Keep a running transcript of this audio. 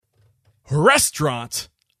Restaurant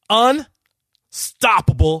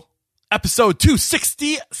Unstoppable, episode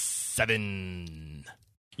 267.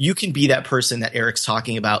 You can be that person that Eric's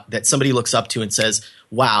talking about, that somebody looks up to and says,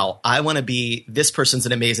 wow, I want to be, this person's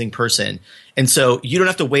an amazing person. And so you don't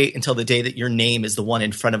have to wait until the day that your name is the one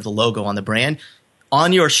in front of the logo on the brand.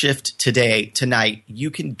 On your shift today, tonight, you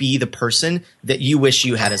can be the person that you wish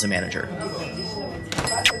you had as a manager.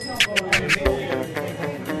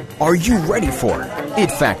 Are you ready for it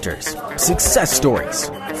factors, success stories,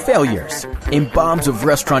 failures, and bombs of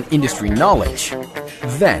restaurant industry knowledge?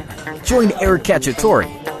 Then, join Eric Cacciatore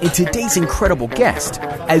and today's incredible guest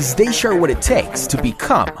as they share what it takes to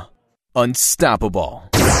become unstoppable.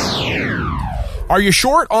 Are you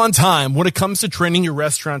short on time when it comes to training your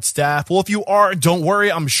restaurant staff? Well, if you are, don't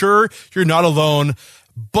worry. I'm sure you're not alone.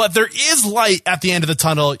 But there is light at the end of the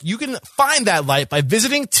tunnel. You can find that light by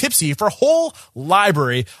visiting Tipsy for a whole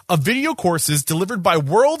library of video courses delivered by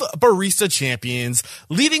world barista champions,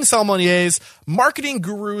 leading sommeliers, marketing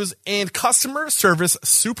gurus, and customer service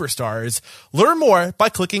superstars. Learn more by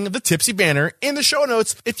clicking the Tipsy banner in the show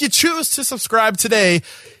notes. If you choose to subscribe today,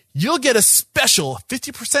 you'll get a special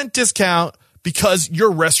 50% discount because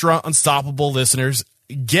you're Restaurant Unstoppable listeners.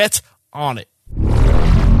 Get on it.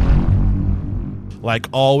 Like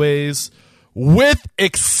always, with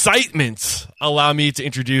excitement, allow me to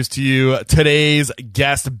introduce to you today's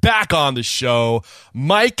guest back on the show,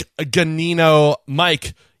 Mike Ganino.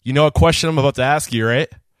 Mike, you know a question I'm about to ask you, right?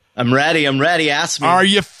 I'm ready. Ask me. Are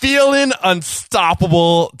you feeling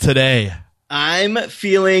unstoppable today? I'm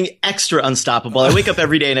feeling extra unstoppable. I wake up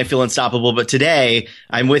every day and I feel unstoppable, but today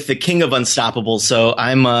I'm with the king of unstoppable, so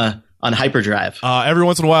I'm on hyperdrive. Every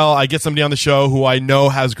once in a while, I get somebody on the show who I know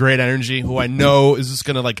has great energy, who I know is just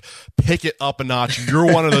going to like pick it up a notch.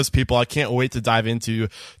 You're one of those people. I can't wait to dive into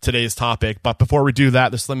today's topic. But before we do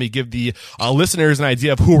that, just let me give the listeners an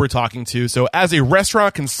idea of who we're talking to. So as a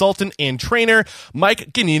restaurant consultant and trainer,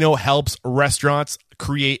 Mike Ganino helps restaurants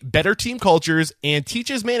create better team cultures and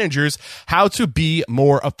teaches managers how to be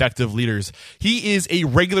more effective leaders. He is a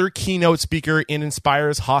regular keynote speaker and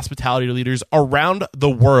inspires hospitality leaders around the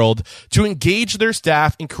world to engage their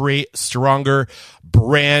staff and create stronger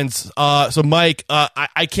brands. So Mike,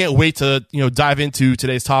 I can't wait to dive into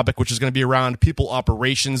today's topic, which is going to be around people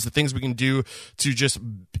operations, the things we can do to just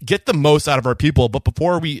get the most out of our people. But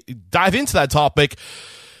before we dive into that topic,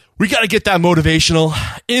 we got to get that motivational,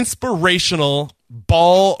 inspirational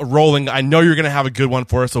ball rolling. I know you're going to have a good one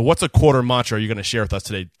for us. So what's a quarter mantra you're going to share with us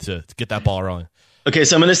today to get that ball rolling? Okay,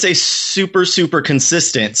 so I'm going to say super, super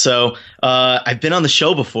consistent. So I've been on the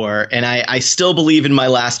show before, and I still believe in my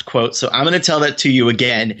last quote. So I'm going to tell that to you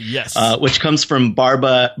again. Yes. Which comes from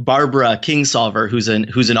Barbara Kingsolver,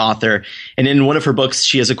 who's an author. And in one of her books,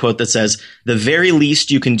 she has a quote that says, "The very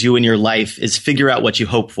least you can do in your life is figure out what you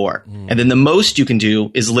hope for. And then the most you can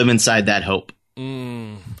do is live inside that hope."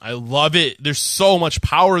 I love it. There's so much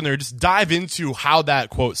power in there. Just dive into how that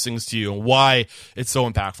quote sings to you and why it's so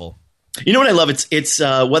impactful. You know what I love? It's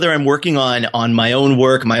whether I'm working on my own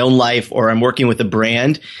work, my own life, or I'm working with a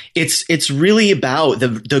brand. It's really about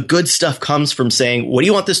the good stuff comes from saying, what do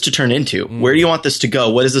you want this to turn into? Where do you want this to go?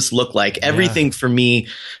 What does this look like? Everything for me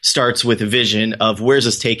starts with a vision of where's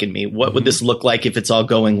this taking me? What would this look like if it's all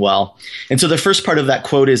going well? And so the first part of that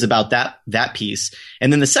quote is about that piece.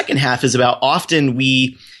 And then the second half is about often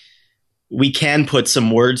we can put some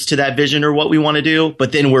words to that vision or what we want to do,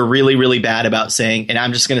 but then we're really, really bad about saying, and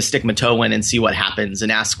I'm just going to stick my toe in and see what happens and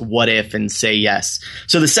ask what if and say yes.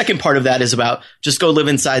 So the second part of that is about just go live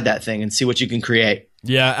inside that thing and see what you can create.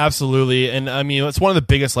 Yeah, absolutely. And I mean, it's one of the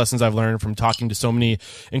biggest lessons I've learned from talking to so many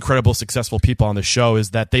incredible, successful people on the show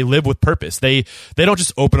is that they live with purpose. They don't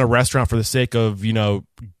just open a restaurant for the sake of,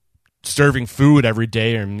 serving food every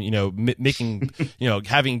day or making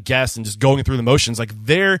having guests and just going through the motions. Like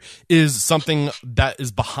there is something that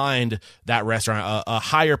is behind that restaurant, a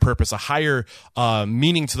higher purpose, a higher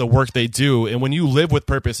meaning to the work they do. And when you live with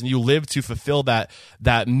purpose and you live to fulfill that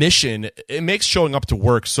mission, it makes showing up to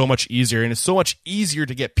work so much easier, and it's so much easier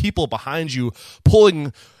to get people behind you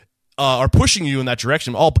pulling are pushing you in that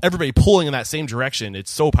direction, everybody pulling in that same direction. It's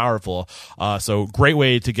so powerful. So great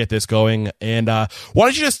way to get this going. And why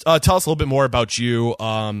don't you just tell us a little bit more about you?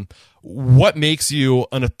 What makes you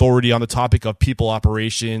an authority on the topic of people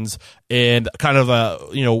operations and kind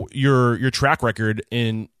of your track record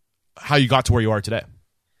in how you got to where you are today?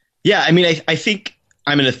 Yeah, I mean, I think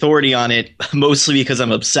I'm an authority on it mostly because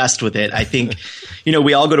I'm obsessed with it. I think,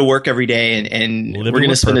 we all go to work every day and we're going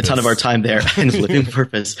to spend a ton of our time there and living with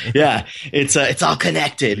purpose. Yeah. It's all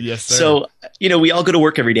connected. Yes, sir. So, we all go to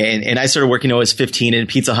work every day and I started working when I was 15 in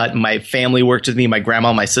Pizza Hut, and my family worked with me, my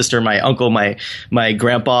grandma, my sister, my uncle, my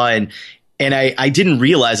grandpa. And I didn't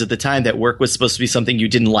realize at the time that work was supposed to be something you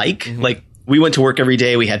didn't like. Like, we went to work every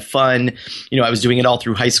day. We had fun. I was doing it all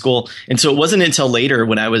through high school. And so it wasn't until later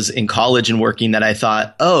when I was in college and working that I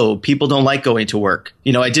thought, oh, people don't like going to work.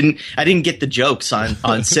 I didn't get the jokes on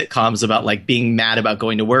sitcoms about like being mad about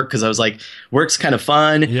going to work, because I was like, work's kind of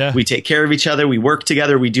fun. Yeah. We take care of each other. We work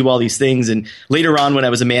together. We do all these things. And later on, when I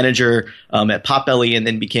was a manager at Potbelly and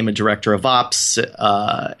then became a director of ops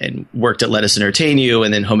and worked at Let Us Entertain You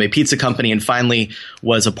and then Homemade Pizza Company, and finally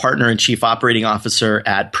was a partner and chief operating officer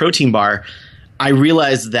at Protein Bar, I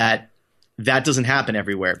realized that doesn't happen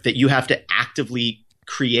everywhere, that you have to actively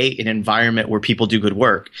create an environment where people do good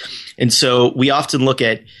work. And so we often look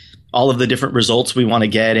at all of the different results we want to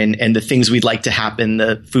get and the things we'd like to happen,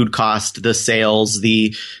 the food cost, the sales,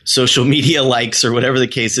 the social media likes, or whatever the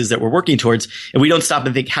case is that we're working towards. And we don't stop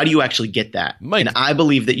and think, how do you actually get that? Mike, and I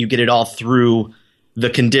believe that you get it all through the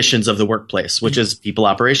conditions of the workplace, which is people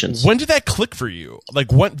operations. When did that click for you? Like,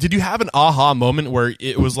 what did you have an aha moment where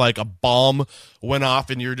it was like a bomb went off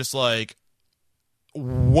and you're just like,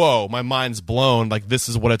 whoa, my mind's blown. Like, this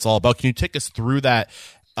is what it's all about. Can you take us through that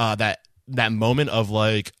moment of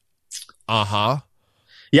like,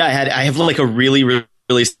 Yeah, I have like a really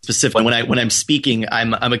specific one. When I'm speaking,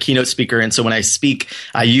 I'm a keynote speaker, and so when I speak,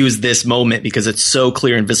 I use this moment because it's so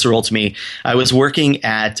clear and visceral to me. I was working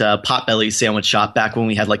at Potbelly Sandwich Shop back when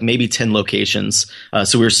we had like maybe 10 locations,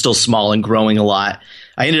 so we were still small and growing a lot.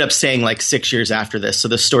 I ended up staying like 6 years after this, so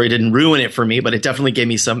the story didn't ruin it for me, but it definitely gave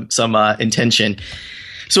me some intention.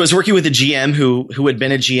 So I was working with a GM who had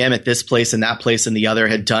been a GM at this place and that place and the other,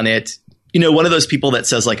 had done it. One of those people that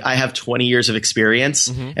says like, I have 20 years of experience.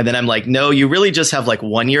 And then I'm like, no, you really just have like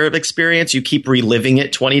 1 year of experience. You keep reliving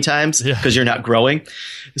it 20 times because you're not growing.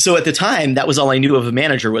 So at the time, that was all I knew of a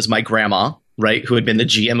manager was my grandma, right? Who had been the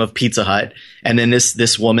GM of Pizza Hut. And then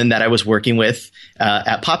this woman that I was working with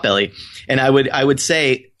at Potbelly. And I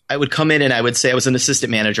would come in and I would say, I was an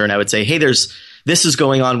assistant manager, and I would say, hey, this is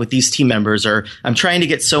going on with these team members, or I'm trying to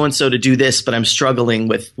get so-and-so to do this, but I'm struggling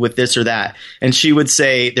with this or that. And she would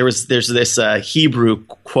say, there's this Hebrew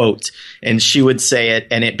quote, and she would say it,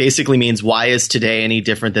 and it basically means, why is today any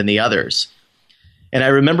different than the others? And I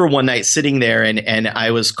remember one night sitting there and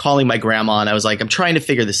I was calling my grandma, and I was like, I'm trying to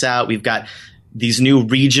figure this out. We've got these new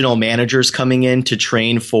regional managers coming in to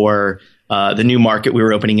train for the new market we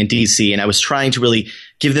were opening in DC. And I was trying to really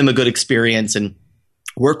give them a good experience and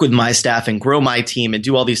work with my staff and grow my team and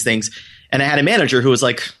do all these things. And I had a manager who was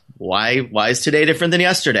like, why is today different than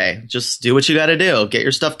yesterday? Just do what you got to do. Get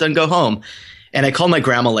your stuff done, go home. And I called my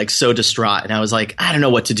grandma like so distraught. And I was like, I don't know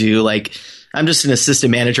what to do. Like, I'm just an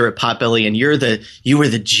assistant manager at Potbelly, and you were the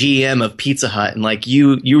GM of Pizza Hut, and like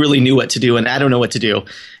you really knew what to do, and I don't know what to do.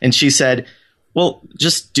 And she said, well,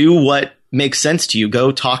 just do what makes sense to you.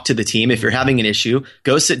 Go talk to the team. If you're having an issue,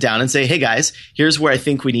 go sit down and say, hey guys, here's where I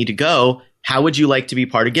think we need to go. How would you like to be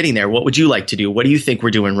part of getting there? What would you like to do? What do you think we're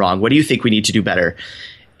doing wrong? What do you think we need to do better?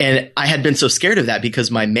 And I had been so scared of that because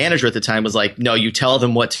my manager at the time was like, no, you tell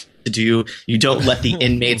them what to do. You don't let the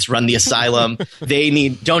inmates run the asylum.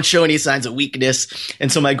 Don't show any signs of weakness.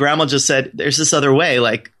 And so my grandma just said, there's this other way,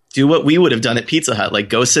 like do what we would have done at Pizza Hut. Like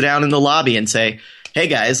go sit down in the lobby and say, hey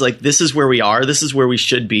guys, like this is where we are. This is where we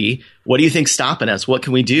should be. What do you think's stopping us? What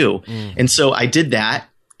can we do? And so I did that.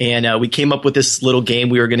 And we came up with this little game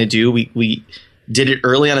we were going to do. We did it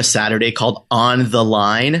early on a Saturday called On the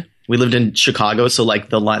Line. We lived in Chicago, so like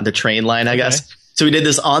the train line, I guess. So we did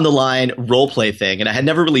this on the line role play thing, and I had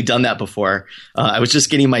never really done that before. I was just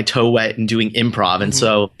getting my toe wet and doing improv, and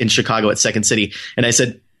so in Chicago at Second City, and I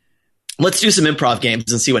said, let's do some improv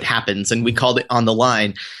games and see what happens. And we called it On the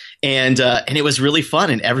Line. And it was really fun,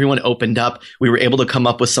 and everyone opened up. We were able to come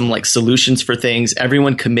up with some like solutions for things.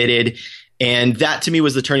 Everyone committed. And that to me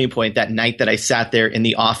was the turning point that night that I sat there in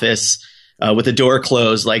the office with the door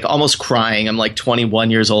closed, like almost crying. I'm like 21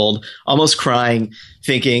 years old, almost crying,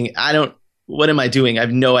 thinking, what am I doing? I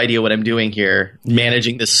have no idea what I'm doing here,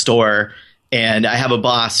 managing this store. And I have a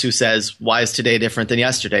boss who says, why is today different than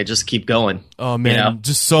yesterday? Just keep going. Oh, man.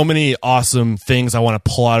 Just so many awesome things I want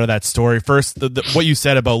to pull out of that story. First, what you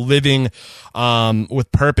said about living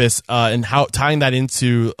with purpose and how tying that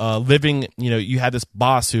into living. You had this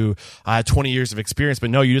boss who had 20 years of experience, but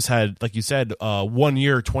no, you just had, like you said, 1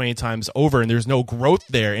 year 20 times over, and there's no growth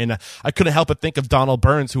there. And I couldn't help but think of Donald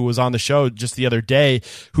Burns, who was on the show just the other day,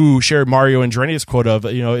 who shared Mario Andretti's quote of,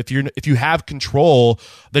 if you have control,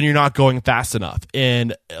 then you're not going fast enough.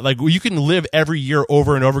 And like you can live every year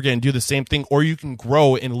over and over again and do the same thing, or you can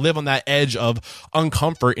grow and live on that edge of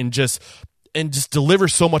uncomfort and just deliver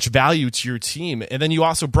so much value to your team. And then you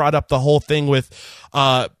also brought up the whole thing with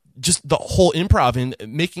just the whole improv and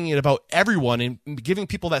making it about everyone and giving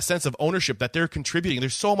people that sense of ownership that they're contributing.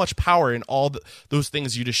 There's so much power in all those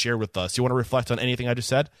things you just shared with us. You want to reflect on anything I just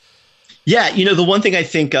said? Yeah, the one thing I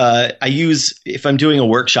think I use if I'm doing a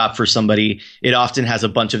workshop for somebody, it often has a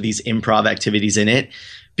bunch of these improv activities in it,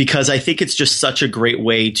 because I think it's just such a great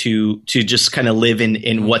way to just kind of live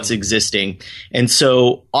in what's existing. And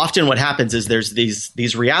so often what happens is there's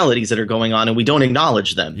these realities that are going on and we don't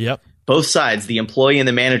acknowledge them. Yep. Both sides, the employee and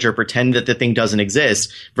the manager, pretend that the thing doesn't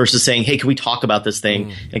exist versus saying, hey, can we talk about this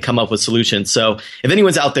thing and come up with solutions? So if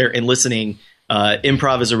anyone's out there and listening,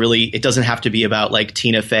 improv is it doesn't have to be about like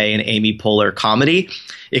Tina Fey and Amy Poehler comedy.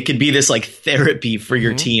 It could be this like therapy for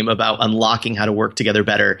your team about unlocking how to work together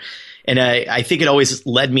better. And I think it always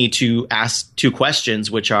led me to ask two questions,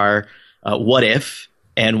 which are what if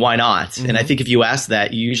and why not? And I think if you ask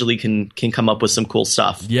that, you usually can come up with some cool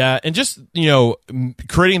stuff. Yeah. And just,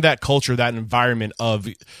 creating that culture, that environment of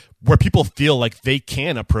where people feel like they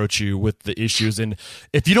can approach you with the issues. And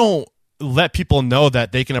if you don't let people know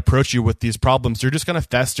that they can approach you with these problems, you're just going to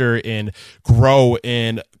fester and grow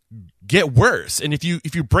and get worse. And if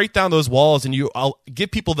you break down those walls and you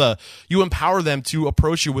give people you empower them to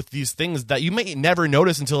approach you with these things that you may never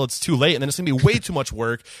notice until it's too late, and then it's gonna be way too much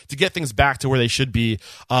work to get things back to where they should be.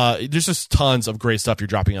 There's just tons of great stuff you're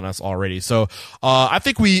dropping on us already. So I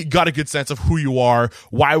think we got a good sense of who you are,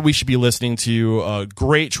 why we should be listening to you, a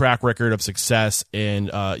great track record of success,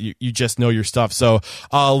 and you just know your stuff. So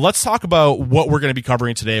let's talk about what we're going to be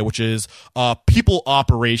covering today, which is people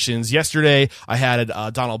operations. Yesterday I had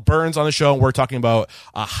Donald Burns on the show, and we're talking about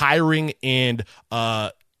hiring and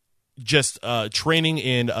just training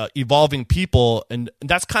and evolving people, and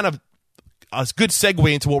that's kind of a good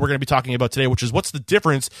segue into what we're going to be talking about today, which is what's the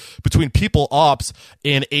difference between people ops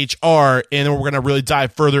and HR, and then we're going to really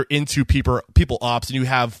dive further into people ops. And you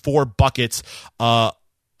have 4 buckets. I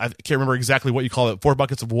can't remember exactly what you call it. 4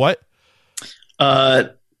 buckets of what?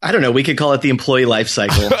 I don't know. We could call it the employee life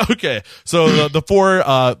cycle. Okay. So the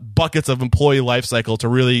 4 buckets of employee life cycle to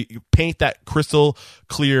really paint that crystal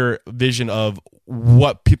clear vision of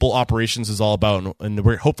what people operations is all about. And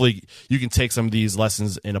hopefully you can take some of these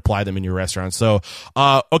lessons and apply them in your restaurant. So,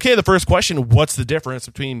 okay. The first question, what's the difference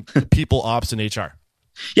between people ops and HR?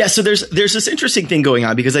 Yeah, so there's this interesting thing going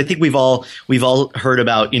on, because I think we've all heard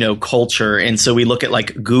about, culture. And so we look at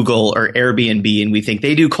like Google or Airbnb and we think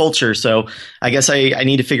they do culture. So I guess I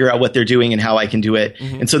need to figure out what they're doing and how I can do it.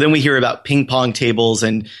 And so then we hear about ping pong tables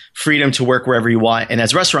and freedom to work wherever you want. And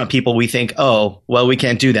as restaurant people, we think, oh, well, we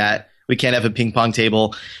can't do that. We can't have a ping pong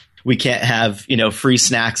table. We can't have, free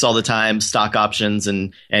snacks all the time, stock options,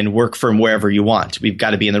 and work from wherever you want. We've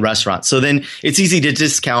got to be in the restaurant. So then it's easy to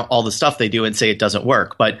discount all the stuff they do and say it doesn't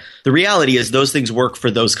work. But the reality is those things work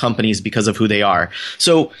for those companies because of who they are.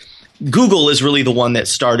 So Google is really the one that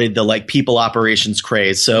started the like people operations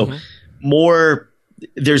craze. So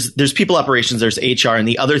there's people operations, there's HR. And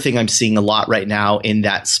the other thing I'm seeing a lot right now in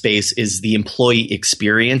that space is the employee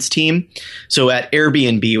experience team. So at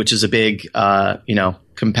Airbnb, which is a big,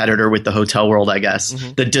 competitor with the hotel world, I guess,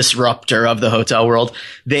 the disruptor of the hotel world,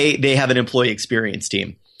 they have an employee experience team.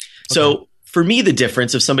 Okay. So for me, the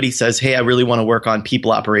difference, if somebody says, hey, I really want to work on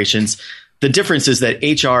people operations, the difference is that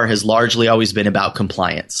HR has largely always been about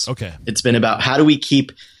compliance. Okay. It's been about how do we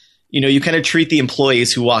keep, you kind of treat the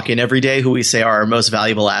employees who walk in every day, who we say are our most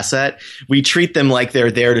valuable asset. We treat them like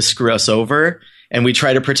they're there to screw us over. And we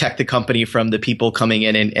try to protect the company from the people coming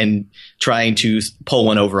in and trying to pull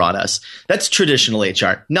one over on us. That's traditional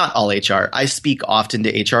HR, not all HR. I speak often to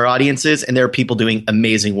HR audiences, and there are people doing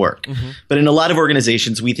amazing work. But in a lot of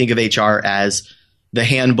organizations, we think of HR as the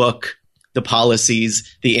handbook, the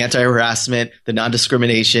policies, the anti-harassment, the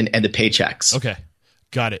non-discrimination, and the paychecks. Okay.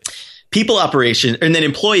 Got it. People operation, and then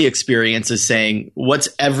employee experience is saying, what's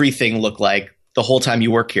everything look like the whole time you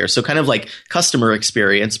work here? So kind of like customer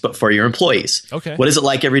experience, but for your employees. Okay. What is it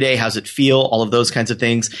like every day? How's it feel? All of those kinds of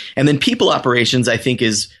things. And then people operations, I think,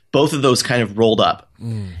 is both of those kind of rolled up.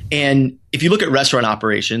 And if you look at restaurant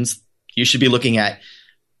operations, you should be looking at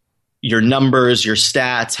your numbers, your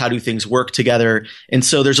stats, how do things work together? And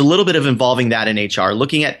so there's a little bit of involving that in HR,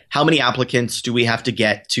 looking at how many applicants do we have to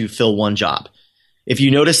get to fill one job. If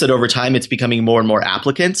you notice that over time it's becoming more and more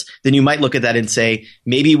applicants, then you might look at that and say,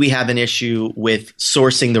 maybe we have an issue with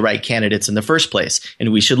sourcing the right candidates in the first place,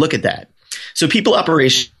 and we should look at that. So people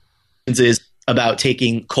operations is about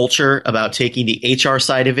taking culture, about taking the HR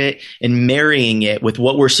side of it and marrying it with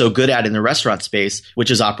what we're so good at in the restaurant space,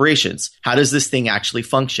 which is operations. How does this thing actually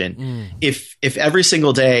function? If every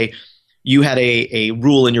single day you had a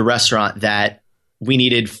rule in your restaurant that we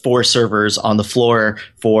needed 4 servers on the floor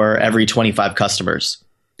for every 25 customers,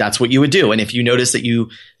 that's what you would do. And if you notice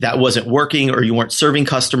that wasn't working or you weren't serving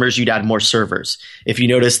customers, you'd add more servers. If you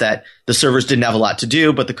notice that the servers didn't have a lot to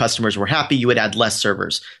do, but the customers were happy, you would add less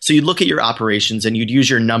servers. So you'd look at your operations and you'd use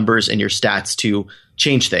your numbers and your stats to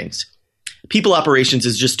change things. People operations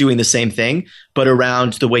is just doing the same thing, but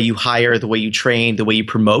around the way you hire, the way you train, the way you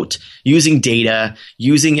promote, using data,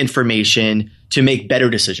 using information to make better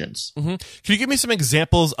decisions. Mm-hmm. Can you give me some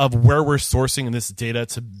examples of where we're sourcing this data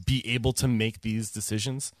to be able to make these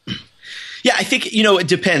decisions? Yeah, I think, it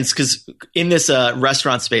depends, because in this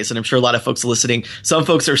restaurant space, and I'm sure a lot of folks listening, some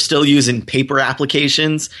folks are still using paper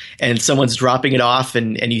applications and someone's dropping it off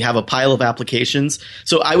and you have a pile of applications.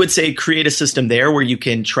 So I would say create a system there where you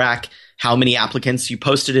can track how many applicants you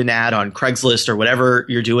posted an ad on Craigslist or whatever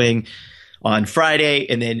you're doing on Friday.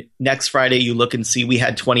 And then next Friday, you look and see we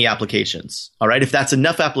had 20 applications. All right. If that's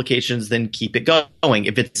enough applications, then keep it going.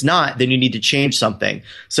 If it's not, then you need to change something.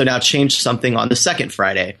 So now change something on the second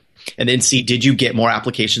Friday and then see, did you get more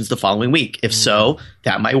applications the following week? If so,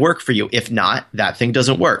 that might work for you. If not, that thing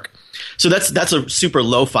doesn't work. So that's a super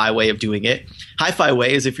lo-fi way of doing it. Hi-fi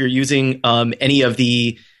way is if you're using any of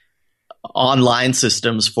the online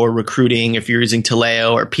systems for recruiting, if you're using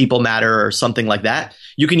Taleo or People Matter or something like that,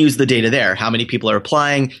 you can use the data there. How many people are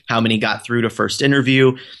applying? How many got through to first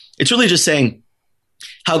interview? It's really just saying,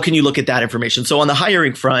 how can you look at that information? So on the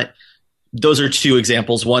hiring front, those are two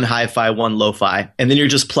examples, one hi-fi, one lo-fi. And then you're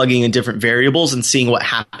just plugging in different variables and seeing what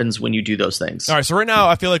happens when you do those things. All right. So right now,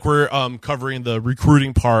 I feel like we're covering the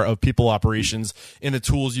recruiting part of people operations and the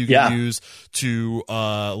tools you can use to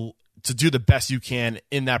do the best you can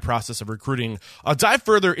in that process of recruiting. I'll dive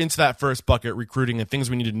further into that first bucket, recruiting, and things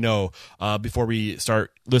we need to know before we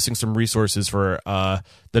start listing some resources for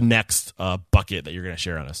the next bucket that you're going to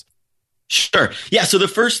share on us. Sure. Yeah. So the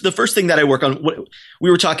first thing that I work on, we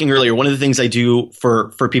were talking earlier, one of the things I do for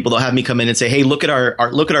people, they'll have me come in and say, hey, look at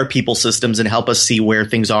our people systems and help us see where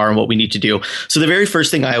things are and what we need to do. So the very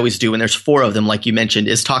first thing I always do, and there's 4 of them, like you mentioned,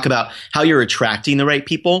 is talk about how you're attracting the right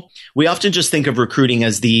people. We often just think of recruiting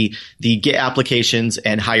as the get applications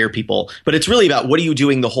and hire people, but it's really about what are you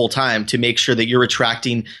doing the whole time to make sure that you're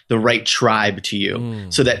attracting the right tribe to you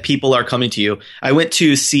so that people are coming to you. I went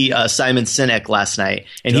to see Simon Sinek last night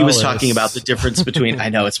and he was talking about the difference between, I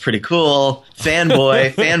know it's pretty cool, fanboy.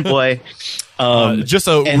 Just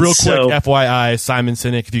a real quick FYI, Simon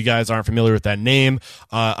Sinek, if you guys aren't familiar with that name,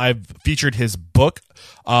 I've featured his book,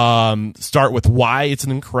 Start With Why. It's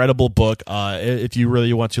an incredible book. If you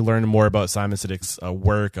really want to learn more about Simon Sinek's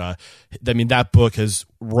work, that book has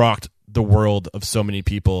rocked the world of so many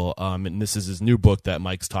people. And this is his new book that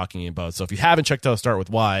Mike's talking about. So if you haven't checked out Start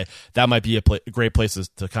With Why, that might be a great place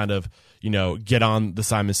to kind of, get on the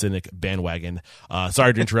Simon Sinek bandwagon.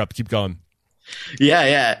 Sorry to interrupt. Keep going.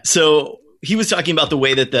 Yeah. So he was talking about the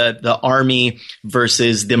way that the Army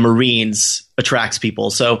versus the Marines attracts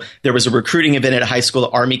people. So there was a recruiting event at a high school. The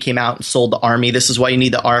Army came out and sold the Army. This is why you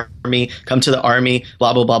need the Army. Come to the Army,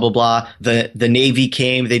 blah, blah, blah, blah, blah. The Navy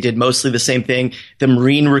came. They did mostly the same thing. The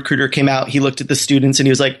Marine recruiter came out. He looked at the students and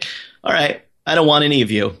he was like, all right, I don't want any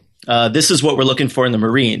of you. This is what we're looking for in the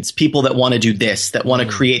Marines. People that want to do this, that want to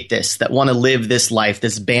create this, that want to live this life,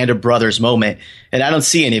 this band of brothers moment. And I don't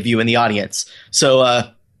see any of you in the audience. So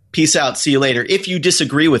peace out. See you later. If you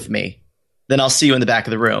disagree with me, then I'll see you in the back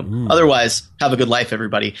of the room. Otherwise, have a good life,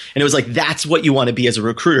 everybody. And it was like, that's what you want to be as a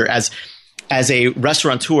recruiter, as a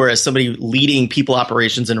restaurateur, as somebody leading people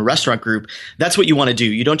operations in a restaurant group. That's what you want to do.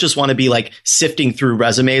 You don't just want to be like sifting through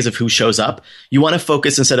resumes of who shows up. You want to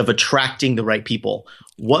focus instead of attracting the right people.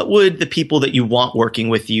 What would the people that you want working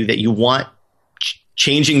with you, that you want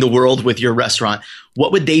changing the world with your restaurant,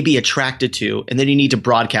 what would they be attracted to? And then you need to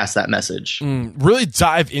broadcast that message. Really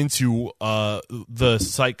dive into the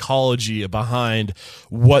psychology behind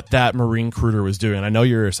what that Marine recruiter was doing. I know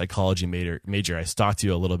you're a psychology major. I stalked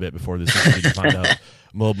you a little bit before this interview to find out a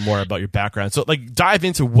little more about your background. So dive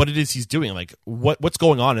into what it is he's doing. What's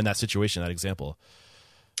going on in that situation, that example.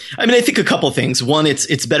 I mean, I think a couple things. One,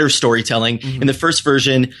 it's better storytelling. In the first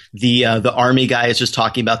version, the Army guy is just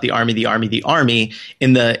talking about the Army.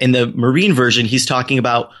 In the Marine version, he's talking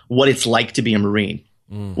about what it's like to be a Marine,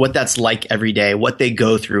 what that's like every day, what they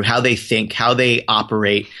go through, how they think, how they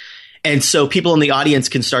operate. And so people in the audience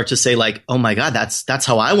can start to say like, oh my God, that's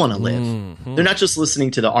how I want to live. They're not just listening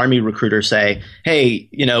to the Army recruiter say, hey,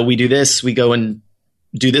 we do this, we go and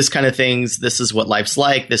do this kind of things. This is what life's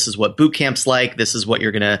like. This is what boot camp's like. This is what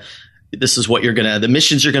the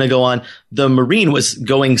missions you're going to go on. The Marine was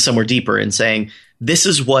going somewhere deeper and saying, this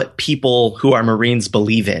is what people who are Marines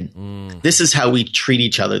believe in. This is how we treat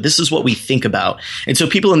each other. This is what we think about. And so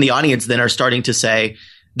people in the audience then are starting to say,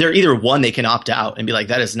 they're either one, they can opt out and be like,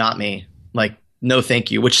 that is not me. Like, no,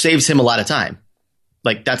 thank you, which saves him a lot of time.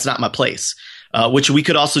 Like, that's not my place, which we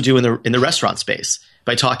could also do in the restaurant space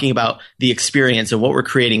by talking about the experience and what we're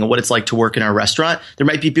creating and what it's like to work in our restaurant. There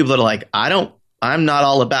might be people that are like, I'm not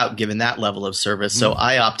all about giving that level of service, so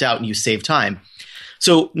I opt out and you save time.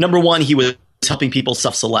 So number one, he was helping people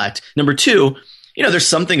self-select. Number two, there's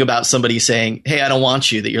something about somebody saying, hey, I don't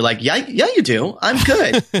want you, that you're like, yeah, you do. I'm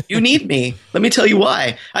good. You need me. Let me tell you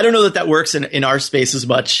why. I don't know that works in our space as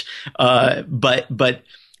much, but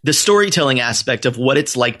the storytelling aspect of what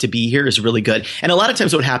it's like to be here is really good. And a lot of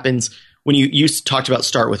times what happens when you talked about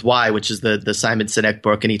Start With Why, which is the Simon Sinek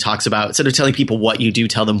book, and he talks about, instead of telling people what you do,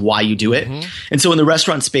 tell them why you do it. Mm-hmm. And so in the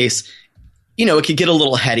restaurant space, it could get a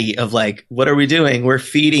little heady of like, what are we doing? We're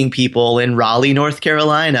feeding people in Raleigh, North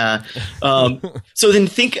Carolina. So then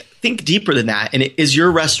think deeper than that. And is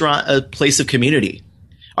your restaurant a place of community?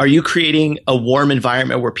 Are you creating a warm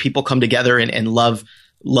environment where people come together and love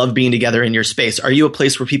being together in your space? Are you a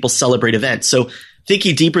place where people celebrate events? So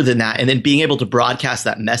thinking deeper than that, and then being able to broadcast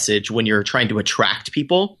that message when you're trying to attract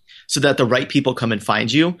people so that the right people come and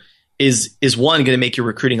find you is one, going to make your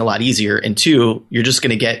recruiting a lot easier. And two, you're just going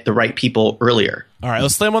to get the right people earlier. All right,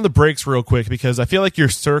 let's slam on the brakes real quick because I feel like you're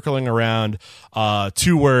circling around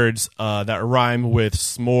two words that rhyme with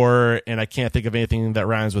s'more, and I can't think of anything that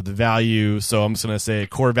rhymes with value. So I'm just going to say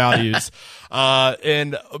core values.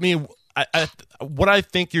 And I mean, what I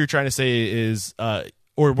think you're trying to say is,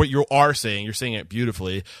 or what you are saying, you're saying it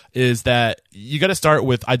beautifully, is that you got to start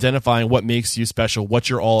with identifying what makes you special, what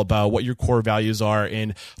you're all about, what your core values are,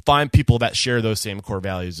 and find people that share those same core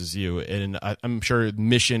values as you. And I'm sure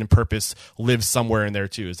mission and purpose lives somewhere in there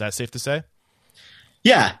too. Is that safe to say?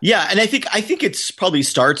 Yeah. And I think it's probably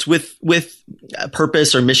starts with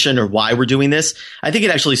purpose or mission or why we're doing this. I think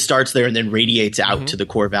it actually starts there and then radiates out to the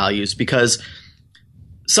core values, because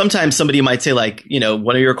sometimes somebody might say like,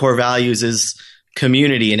 one of your core values is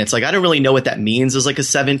community. And it's like, I don't really know what that means as like a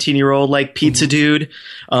 17-year-old, like pizza dude.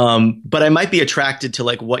 But I might be attracted to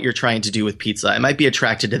like what you're trying to do with pizza. I might be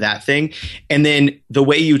attracted to that thing. And then the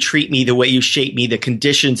way you treat me, the way you shape me, the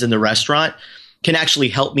conditions in the restaurant can actually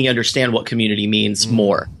help me understand what community means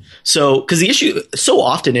more. So, because the issue so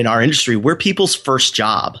often in our industry, we're people's first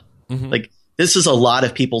job. Like, this is a lot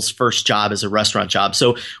of people's first job as a restaurant job.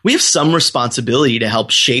 So we have some responsibility to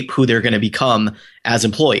help shape who they're going to become as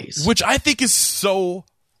employees. Which I think is so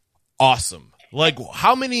awesome. Like,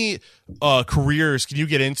 how many careers can you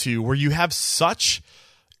get into where you have such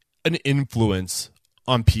an influence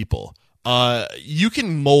on people? You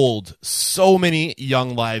can mold so many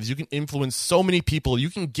young lives. You can influence so many people.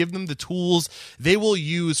 You can give them the tools they will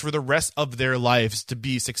use for the rest of their lives to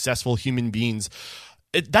be successful human beings.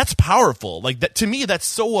 That's powerful. Like, that to me, that's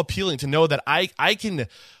so appealing to know that I can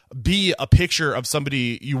be a picture of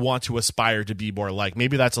somebody you want to aspire to be more like.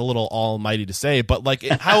 Maybe that's a little almighty to say, but like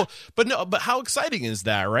how exciting is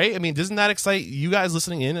that, right? I mean, doesn't that excite you guys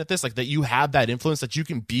listening in at this? Like, that you have that influence, that you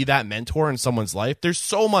can be that mentor in someone's life. There's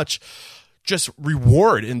so much just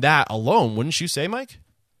reward in that alone, wouldn't you say, Mike?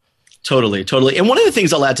 Totally. And one of the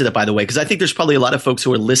things I'll add to that, by the way, because I think there's probably a lot of folks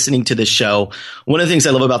who are listening to this show. One of the things I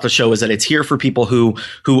love about the show is that it's here for people who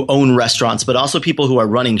own restaurants, but also people who are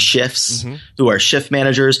running shifts, who are shift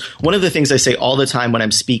managers. One of the things I say all the time when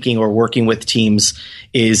I'm speaking or working with teams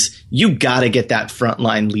is you got to get that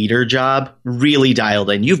frontline leader job really dialed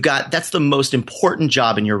in. That's the most important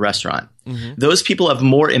job in your restaurant. Those people have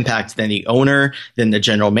more impact than the owner, than the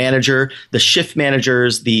general manager, the shift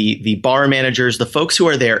managers, the bar managers, the folks who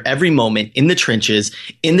are there every moment in the trenches,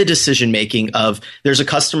 in the decision making of there's a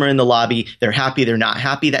customer in the lobby, they're happy, they're not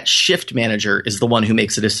happy. That shift manager is the one who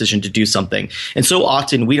makes a decision to do something. And so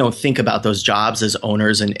often we don't think about those jobs as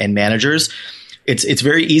owners and managers. It's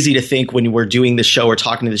very easy to think when we're doing the show or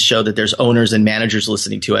talking to the show that there's owners and managers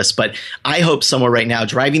listening to us. But I hope somewhere right now,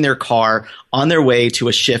 driving their car on their way to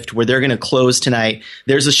a shift where they're going to close tonight,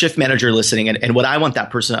 there's a shift manager listening. And what I want that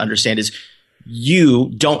person to understand is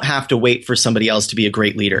you don't have to wait for somebody else to be a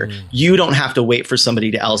great leader. You don't have to wait for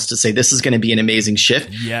somebody else to say, this is going to be an amazing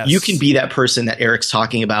shift. Yes. You can be that person that Eric's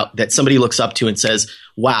talking about, that somebody looks up to and says,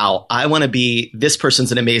 wow, I want to be, this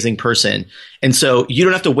person's an amazing person. And so you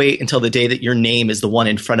don't have to wait until the day that your name is the one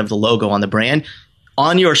in front of the logo on the brand.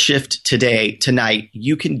 On your shift tonight,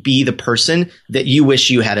 you can be the person that you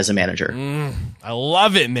wish you had as a manager. I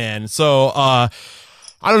love it, man. So,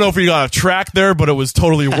 I don't know if we got off track there, but it was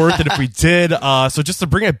totally worth it if we did. So just to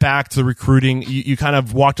bring it back to recruiting, you kind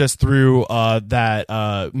of walked us through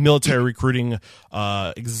that military recruiting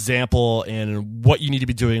example and what you need to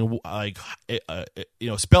be doing, like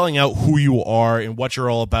spelling out who you are and what you're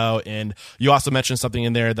all about. And you also mentioned something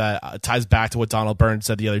in there that ties back to what Donald Byrne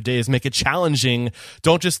said the other day: is make it challenging.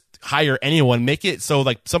 Don't just hire anyone. Make it so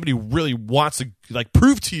like somebody really wants to like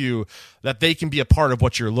prove to you that they can be a part of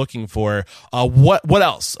what you're looking for. What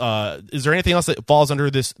else? Is there anything else that falls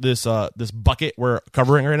under this bucket we're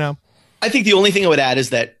covering right now? I think the only thing I would add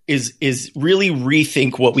is really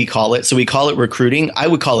rethink what we call it. So we call it recruiting. I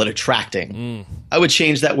would call it attracting. I would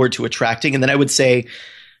change that word to attracting, and then I would say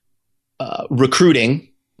recruiting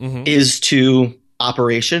is to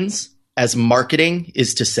operations as marketing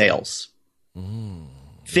is to sales.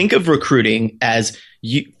 Think of recruiting as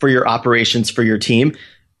for your operations, for your team.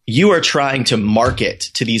 You are trying to market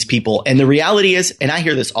to these people. And the reality is, and I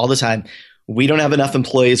hear this all the time, we don't have enough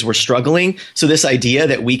employees. We're struggling. So this idea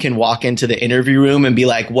that we can walk into the interview room and be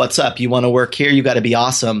like, what's up? You want to work here? You got to be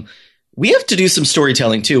awesome. We have to do some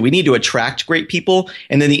storytelling too. We need to attract great people.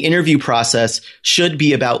 And then the interview process should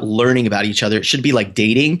be about learning about each other. It should be like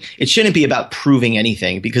dating. It shouldn't be about proving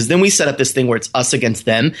anything, because then we set up this thing where it's us against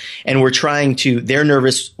them, and they're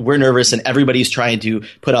nervous, we're nervous, and everybody's trying to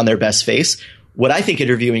put on their best face. What I think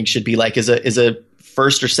interviewing should be like is a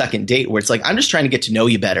first or second date where it's like, I'm just trying to get to know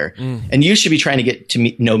you better. And you should be trying to get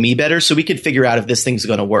to know me better so we could figure out if this thing's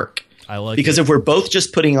going to work. Because if we're both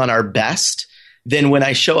just putting on our best, then when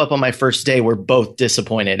I show up on my first day, we're both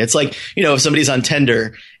disappointed. It's like, if somebody's on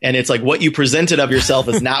Tinder and it's like what you presented of yourself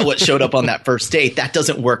is not what showed up on that first date, that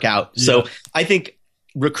doesn't work out. Yeah. So I think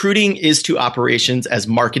recruiting is to operations as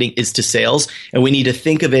marketing is to sales. And we need to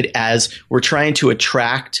think of it as we're trying to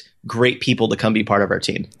attract great people to come be part of our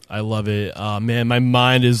team. I love it. Man, my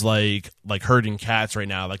mind is like herding cats right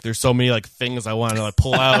now. Like there's so many like things I want to like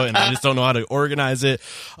pull out and I just don't know how to organize it.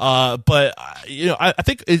 But I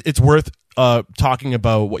think it's worth talking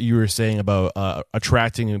about what you were saying about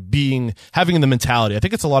attracting and having the mentality. I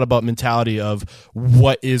think it's a lot about mentality of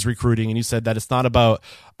what is recruiting. And you said that it's not about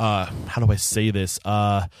how do I say this?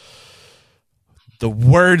 The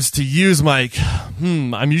words to use, Mike.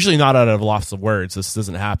 I'm usually not out of lots of words. This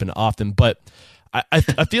doesn't happen often, but I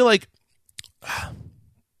feel like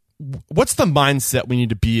what's the mindset we need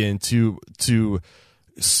to be in to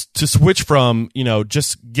switch from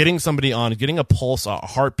just getting somebody on, getting a pulse, a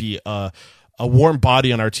heartbeat, a warm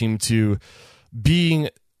body on our team to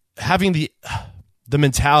having the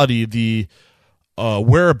mentality, the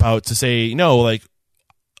whereabout to say like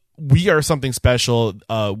we are something special.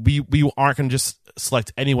 We aren't going to just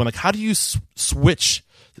select anyone. Like, how do you switch?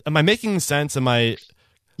 Am I making sense? Am I?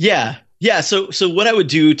 Yeah. So what I would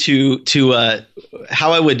do to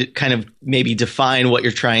how I would kind of maybe define what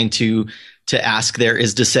you're trying to ask there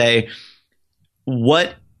is to say,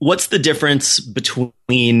 what's the difference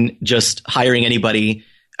between just hiring anybody?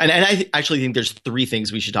 And I actually think there's three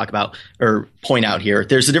things we should talk about or point out here.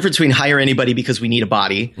 There's a difference between hire anybody because we need a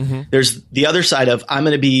body. There's the other side of I'm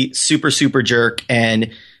going to be super, super jerk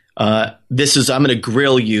and I'm going to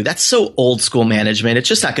grill you. That's so old school management. It's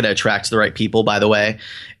just not going to attract the right people, by the way.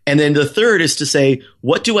 And then the third is to say,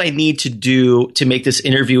 what do I need to do to make this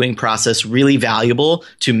interviewing process really valuable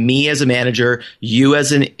to me as a manager, you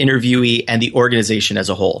as an interviewee, and the organization as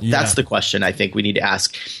a whole? Yeah. That's the question I think we need to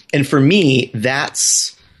ask. And for me,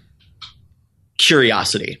 that's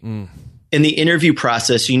curiosity. In the interview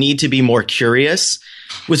process, you need to be more curious.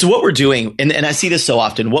 So what we're doing, and I see this so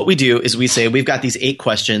often, what we do is we say, we've got these 8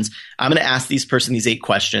 questions. I'm going to ask these person these 8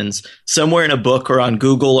 questions. Somewhere in a book or on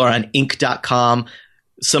Google or on Inc.com,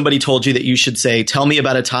 somebody told you that you should say, tell me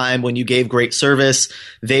about a time when you gave great service.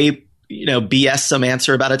 They, BS some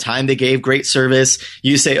answer about a time they gave great service.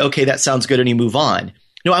 You say, okay, that sounds good. And you move on.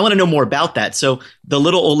 No, I want to know more about that. So the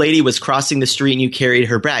little old lady was crossing the street and you carried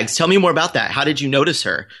her bags. Tell me more about that. How did you notice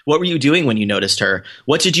her? What were you doing when you noticed her?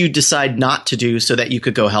 What did you decide not to do so that you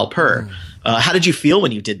could go help her? How did you feel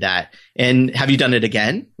when you did that? And have you done it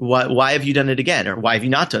again? Why have you done it again? Or why have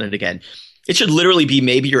you not done it again? It should literally be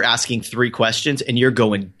maybe you're asking 3 questions and you're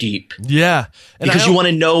going deep. Yeah. Because you want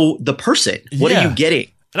to know the person. What are you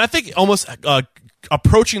getting? And I think almost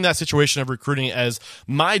approaching that situation of recruiting as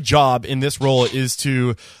my job in this role is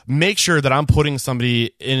to make sure that I'm putting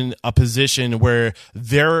somebody in a position where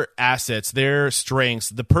their assets, their strengths,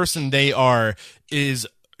 the person they are is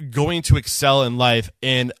going to excel in life.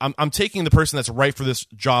 And I'm taking the person that's right for this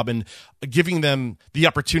job and giving them the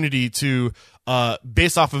opportunity to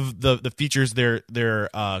based off of the features, their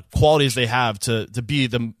qualities they have to be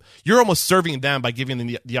them. You're almost serving them by giving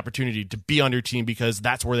them the opportunity to be on your team because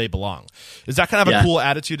that's where they belong. Is that kind of a cool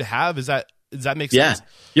attitude to have? Does that make sense?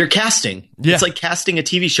 You're casting. Yeah. It's like casting a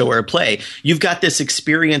TV show or a play. You've got this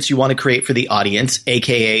experience you want to create for the audience,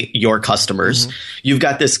 aka your customers. You've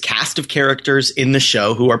got this cast of characters in the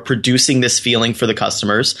show who are producing this feeling for the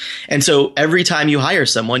customers. And so every time you hire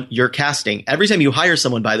someone, you're casting. Every time you hire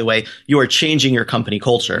someone, by the way, you are changing your company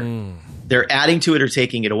culture. They're adding to it or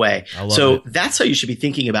taking it away. So that's how you should be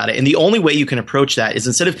thinking about it. And the only way you can approach that is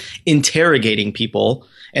instead of interrogating people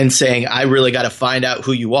and saying, I really got to find out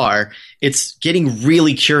who you are, it's getting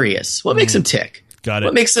really curious. What makes them tick? Got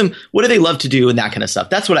it. What do they love to do and that kind of stuff?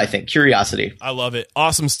 That's what I think. Curiosity. I love it.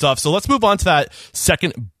 Awesome stuff. So let's move on to that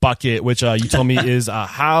second bucket, which you told me is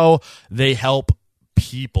how they help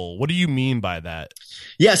people. What do you mean by that?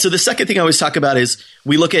 Yeah. So the second thing I always talk about is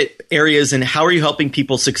we look at areas and how are you helping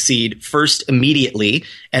people succeed first immediately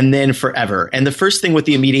and then forever. And the first thing with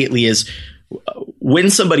the immediately is when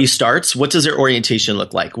somebody starts, what does their orientation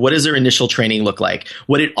look like? What does their initial training look like?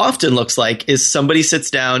 What it often looks like is somebody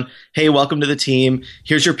sits down, hey, welcome to the team.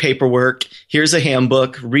 Here's your paperwork. Here's a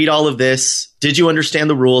handbook. Read all of this. Did you understand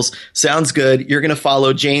the rules? Sounds good. You're going to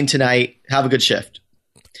follow Jane tonight. Have a good shift.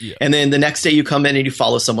 Yeah. And then the next day you come in and you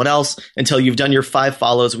follow someone else until you've done your 5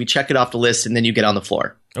 follows. We check it off the list and then you get on the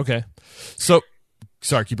floor. Okay. So,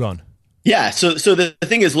 sorry, keep going. Yeah. So the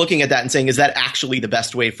thing is looking at that and saying, is that actually the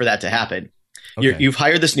best way for that to happen? Okay. You've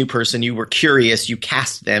hired this new person. You were curious. You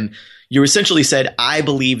cast them. You essentially said, I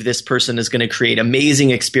believe this person is going to create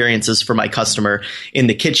amazing experiences for my customer in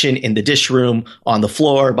the kitchen, in the dish room, on the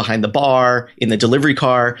floor, behind the bar, in the delivery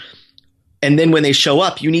car. And then when they show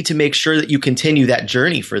up, you need to make sure that you continue that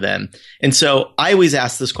journey for them. And so I always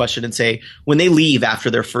ask this question and say, when they leave after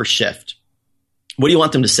their first shift, what do you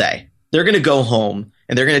want them to say? They're going to go home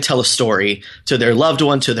and they're going to tell a story to their loved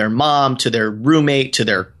one, to their mom, to their roommate, to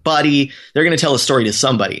their buddy. They're going to tell a story to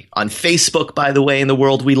somebody on Facebook, by the way, in the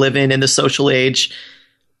world we live in the social age.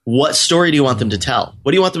 What story do you want them to tell?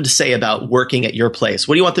 What do you want them to say about working at your place?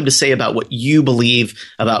 What do you want them to say about what you believe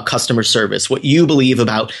about customer service? What you believe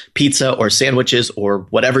about pizza or sandwiches or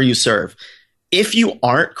whatever you serve? If you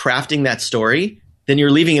aren't crafting that story, then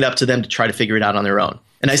you're leaving it up to them to try to figure it out on their own.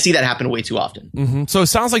 And I see that happen way too often. Mm-hmm. So it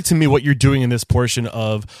sounds like to me what you're doing in this portion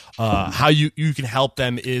of how you can help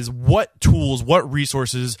them is what tools, what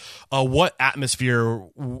resources, what atmosphere,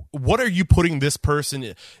 what are you putting this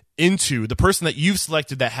person into, the person that you've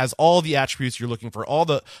selected that has all the attributes you're looking for, all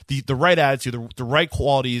the right attitude, the right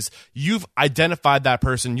qualities. You've identified that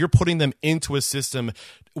person. You're putting them into a system.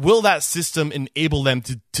 Will that system enable them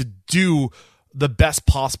to do the best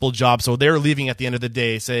possible job? So they're leaving at the end of the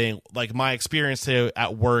day saying, like, my experience today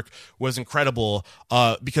at work was incredible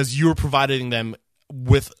because you were providing them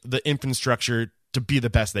with the infrastructure to be the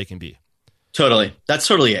best they can be. Totally. That's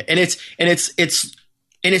totally it.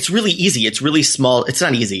 And it's really easy. It's really small. It's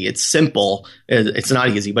not easy. It's simple. It's not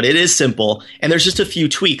easy, but it is simple. And there's just a few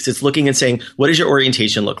tweaks. It's looking and saying, what does your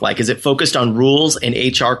orientation look like? Is it focused on rules and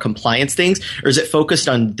HR compliance things, or is it focused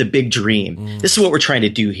on the big dream? This is what we're trying to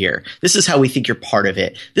do here. This is how we think you're part of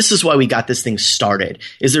it. This is why we got this thing started.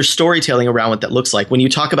 Is there storytelling around what that looks like? When you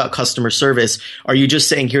talk about customer service, are you just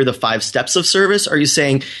saying, here are the 5 steps of service? Are you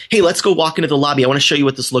saying, hey, let's go walk into the lobby. I want to show you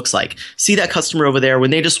what this looks like. See that customer over there?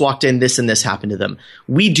 When they just walked in, this and this happened to them.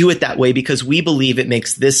 We do it that way because we believe it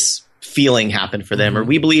makes this feeling happen for them, or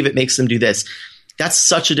we believe it makes them do this. That's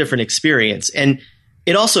such a different experience. And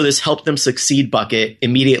it also, this help them succeed bucket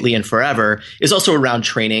immediately and forever is also around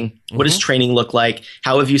training. What does training look like?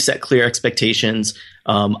 How have you set clear expectations?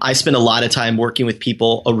 I spend a lot of time working with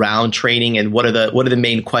people around training and what are the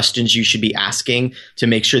main questions you should be asking to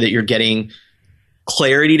make sure that you're getting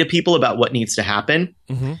clarity to people about what needs to happen.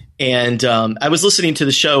 And I was listening to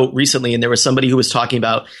the show recently, and there was somebody who was talking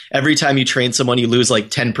about every time you train someone, you lose like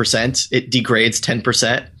 10%. It degrades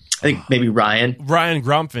 10%. I think maybe Ryan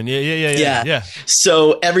Gromfin. Yeah.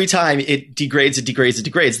 So every time it degrades.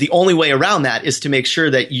 The only way around that is to make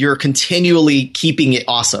sure that you're continually keeping it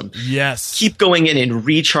awesome. Yes. Keep going in and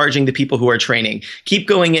recharging the people who are training. Keep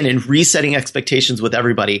going in and resetting expectations with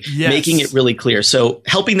everybody, making it really clear. So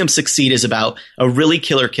helping them succeed is about a really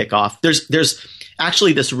killer kickoff. There's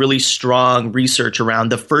actually this really strong research around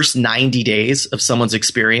the first 90 days of someone's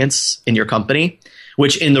experience in your company,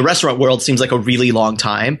 which in the restaurant world seems like a really long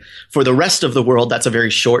time. For the rest of the world, that's a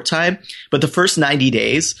very short time. But the first 90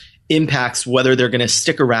 days impacts whether they're going to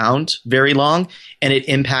stick around very long, and it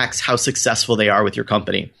impacts how successful they are with your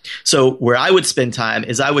company. So where I would spend time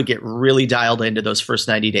is I would get really dialed into those first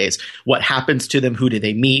 90 days. What happens to them? Who do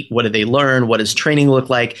they meet? What do they learn? What does training look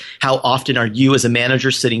like? How often are you as a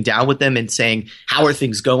manager sitting down with them and saying, how are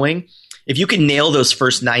things going? If you can nail those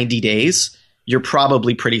first 90 days, you're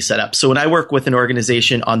probably pretty set up. So when I work with an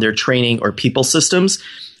organization on their training or people systems,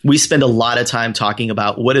 we spend a lot of time talking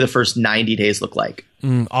about what do the first 90 days look like.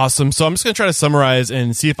 Awesome. So I'm just going to try to summarize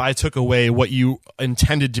and see if I took away what you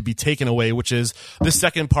intended to be taken away, which is the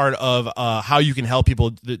second part of how you can help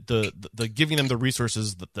people, the giving them the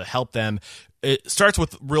resources to help them. It starts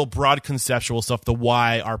with real broad conceptual stuff, the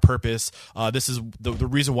why, our purpose. This is the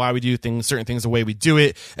reason why we do things, certain things the way we do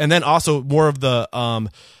it. And then also more of the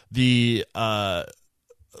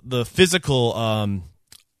physical,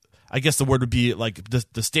 I guess the word would be like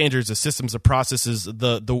the standards, the systems, the processes,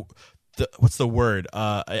 the what's the word?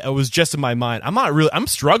 It was just in my mind. I'm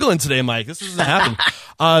struggling today, Mike. This isn't happening.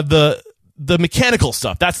 The mechanical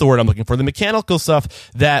stuff. That's the word I'm looking for. The mechanical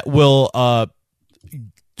stuff that will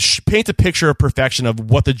paint a picture of perfection of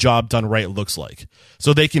what the job done right looks like,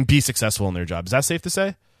 so they can be successful in their job. Is that safe to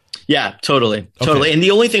say? Yeah, totally. Okay. And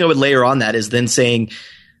the only thing I would layer on that is then saying,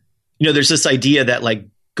 there's this idea that like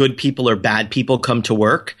good people or bad people come to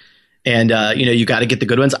work, and you got to get the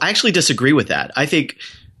good ones. I actually disagree with that. I think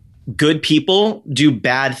good people do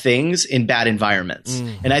bad things in bad environments.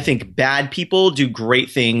 And I think bad people do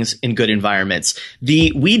great things in good environments.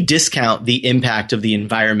 We discount the impact of the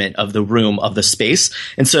environment, of the room, of the space.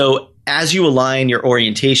 And so as you align your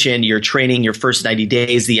orientation, your training, your first 90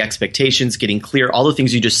 days, the expectations, getting clear, all the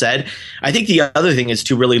things you just said, I think the other thing is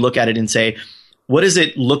to really look at it and say, what does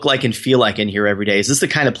it look like and feel like in here every day? Is this the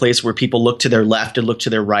kind of place where people look to their left and look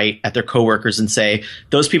to their right at their coworkers and say,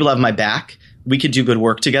 those people have my back? We could do good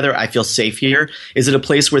work together. I feel safe here. Is it a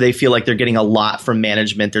place where they feel like they're getting a lot from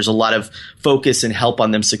management? There's a lot of focus and help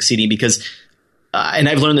on them succeeding because, and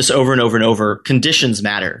I've learned this over and over and over, conditions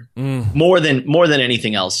matter more than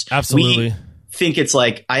anything else. Absolutely. We think it's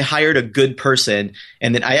like I hired a good person,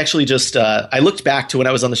 and then I actually just I looked back to when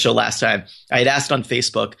I was on the show last time. I had asked on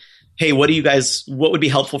Facebook, hey, what would be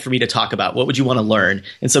helpful for me to talk about? What would you want to learn?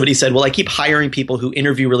 And somebody said, well, I keep hiring people who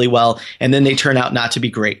interview really well, and then they turn out not to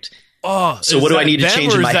be great. Oh, so what do I need to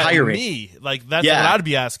change in my hiring? Me? Like that's what I'd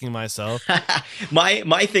be asking myself.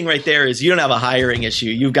 My thing right there is you don't have a hiring issue.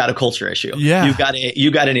 You've got a culture issue. Yeah.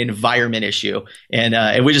 You've got an environment issue.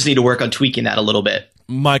 And we just need to work on tweaking that a little bit.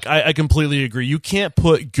 Mike, I completely agree. You can't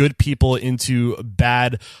put good people into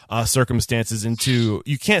bad circumstances.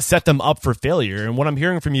 You can't set them up for failure. And what I'm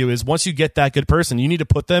hearing from you is once you get that good person, you need to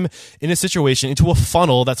put them in a situation, into a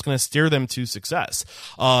funnel that's going to steer them to success.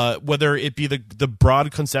 Whether it be the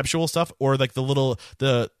broad conceptual stuff or like the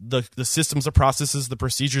systems, the processes, the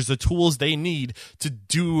procedures, the tools they need to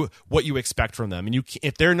do what you expect from them. And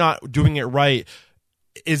if they're not doing it right,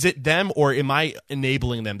 is it them or am I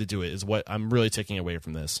enabling them to do it is what I'm really taking away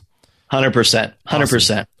from this. 100%.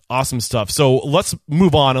 100%. Awesome stuff. So let's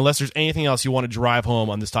move on unless there's anything else you want to drive home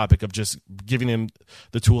on this topic of just giving them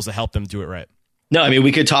the tools to help them do it right. No, I mean,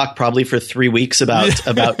 we could talk probably for 3 weeks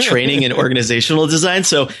about training and organizational design.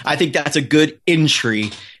 So I think that's a good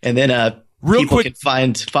entry. And then Real people quick,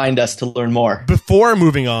 can find us to learn more. Before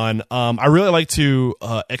moving on, I really like to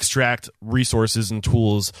extract resources and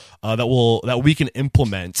tools that we can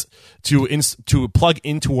implement to plug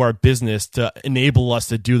into our business to enable us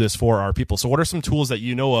to do this for our people. So, what are some tools that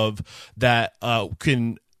you know of that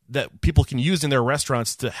people can use in their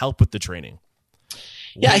restaurants to help with the training?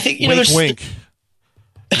 Yeah, I think wink.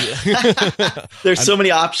 There's so many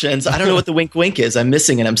options. I don't know what the wink wink is. I'm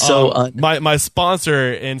missing it. I'm so my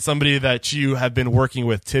sponsor and somebody that you have been working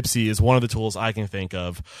with, Tipsy, is one of the tools I can think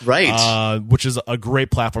of. Right. Which is a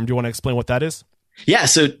great platform. Do you want to explain what that is? Yeah,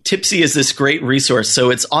 so Tipsy is this great resource.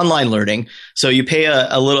 So it's online learning. So you pay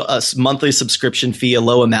a monthly subscription fee, a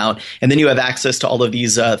low amount, and then you have access to all of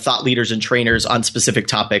these thought leaders and trainers on specific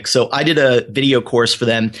topics. So I did a video course for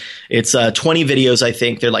them. It's 20 videos, I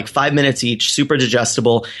think. They're like 5 minutes each, super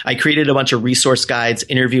digestible. I created a bunch of resource guides,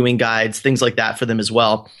 interviewing guides, things like that for them as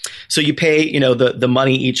well. So you pay, the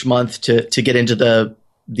money each month to get into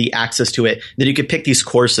the access to it. Then you could pick these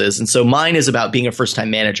courses. And so mine is about being a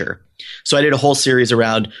first-time manager. So I did a whole series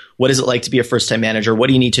around what is it like to be a first-time manager? What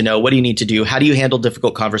do you need to know? What do you need to do? How do you handle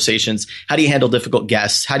difficult conversations? How do you handle difficult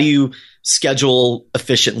guests? How do you schedule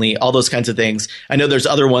efficiently? All those kinds of things. I know there's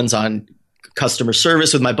other ones on customer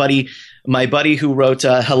service with my buddy who wrote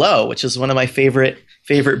Hello, which is one of my favorite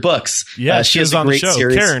books. Yeah, she has a on great the show.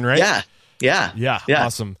 series. Karen, right? Yeah. Yeah. Yeah.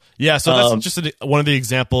 Awesome. Yeah. So that's just one of the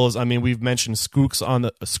examples. I mean, we've mentioned Skooks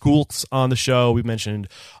on the show. We've mentioned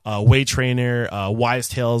Weight Trainer, Wise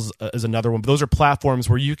Tales is another one. But those are platforms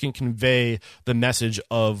where you can convey the message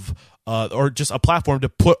of or just a platform to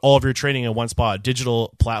put all of your training in one spot, a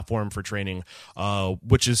digital platform for training,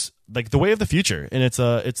 which is like the way of the future. And it's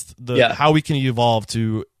how we can evolve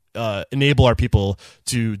to enable our people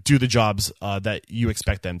to do the jobs that you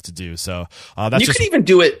expect them to do. So that's you could even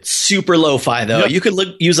do it super lo-fi though. Yep. You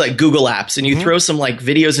could use like Google Apps and you throw some like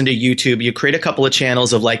videos into YouTube. You create a couple of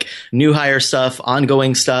channels of like new hire stuff,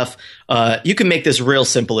 ongoing stuff. You can make this real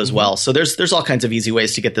simple as well. So there's all kinds of easy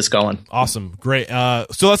ways to get this going. Awesome. Great.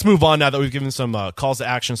 So let's move on now that we've given some calls to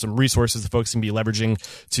action, some resources that folks can be leveraging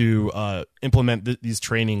to implement these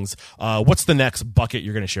trainings. What's the next bucket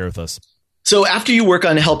you're going to share with us? So after you work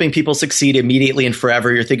on helping people succeed immediately and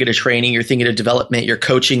forever, you're thinking of training, you're thinking of development, you're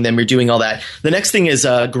coaching them, you're doing all that. The next thing is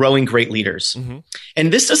growing great leaders.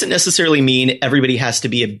 And this doesn't necessarily mean everybody has to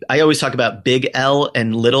be I always talk about big L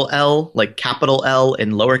and little L, like capital L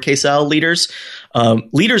and lowercase L leaders.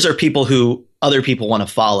 Leaders are people who other people want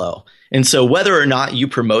to follow. And so whether or not you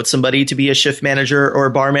promote somebody to be a shift manager or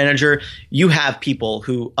a bar manager, you have people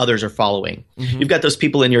who others are following. You've got those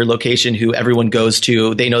people in your location who everyone goes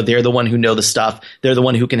to. They know they're the one who know the stuff. They're the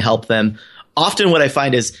one who can help them. Often what I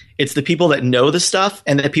find is it's the people that know the stuff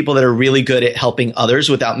and the people that are really good at helping others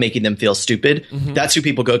without making them feel stupid. That's who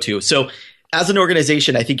people go to. So as an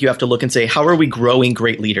organization, I think you have to look and say, how are we growing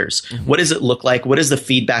great leaders? What does it look like? What is the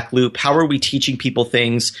feedback loop? How are we teaching people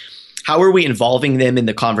things? How are we involving them in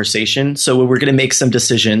the conversation? So we're going to make some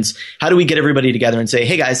decisions. How do we get everybody together and say,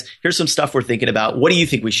 hey guys, here's some stuff we're thinking about. What do you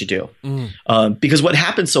think we should do? Because what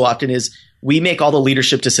happens so often is we make all the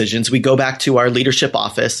leadership decisions. We go back to our leadership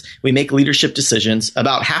office. We make leadership decisions.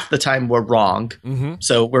 About half the time we're wrong.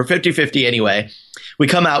 So we're 50-50 anyway. We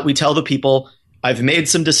come out, we tell the people, I've made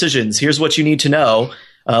some decisions. Here's what you need to know.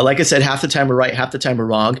 Like I said, half the time we're right, half the time we're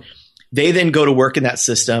wrong. They then go to work in that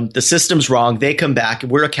system. The system's wrong. They come back.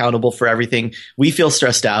 We're accountable for everything. We feel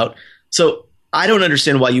stressed out. So I don't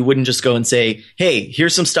understand why you wouldn't just go and say, hey,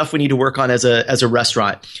 here's some stuff we need to work on as a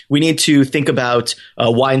restaurant. We need to think about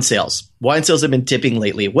wine sales. Wine sales have been dipping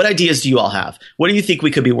lately. What ideas do you all have? What do you think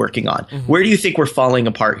we could be working on? Where do you think we're falling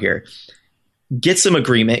apart here? Get some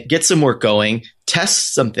agreement, get some work going,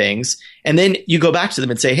 test some things, and then you go back to them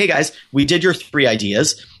and say, hey guys, we did your 3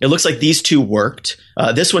 ideas. It looks like these 2 worked.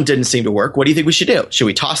 This one didn't seem to work. What do you think we should do? Should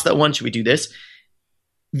we toss that one? Should we do this?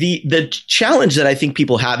 The challenge that I think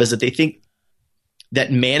people have is that they think that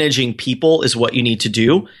managing people is what you need to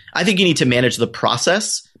do. I think you need to manage the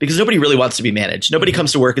process because nobody really wants to be managed. Nobody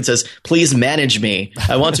comes to work and says, please manage me.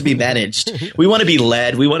 I want to be managed. We want to be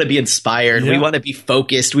led. We want to be inspired. We want to be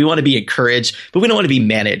focused. We want to be encouraged, but we don't want to be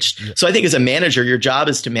managed. So I think as a manager, your job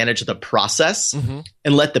is to manage the process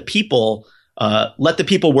and let the people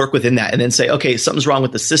work within that and then say, okay, something's wrong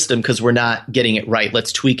with the system because we're not getting it right.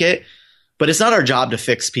 Let's tweak it. But it's not our job to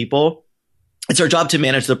fix people. It's our job to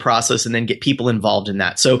manage the process and then get people involved in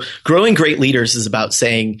that. So growing great leaders is about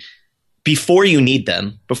saying, before you need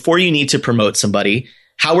them, before you need to promote somebody,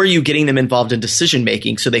 how are you getting them involved in decision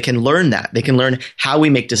making so they can learn that? They can learn how we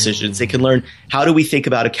make decisions. They can learn how do we think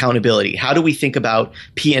about accountability? How do we think about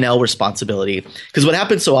P&L responsibility? Because what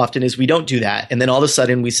happens so often is we don't do that. And then all of a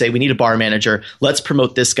sudden we say, we need a bar manager. Let's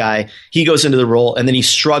promote this guy. He goes into the role and then he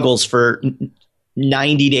struggles for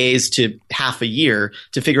 90 days to half a year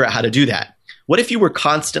to figure out how to do that. What if you were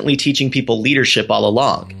constantly teaching people leadership all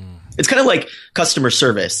along? It's kind of like customer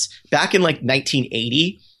service. Back in like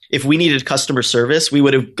 1980, if we needed customer service, we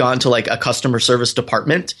would have gone to like a customer service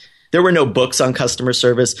department. There were no books on customer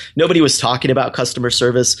service. Nobody was talking about customer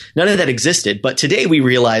service. None of that existed. But today we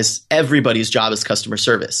realize everybody's job is customer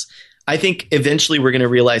service. I think eventually we're going to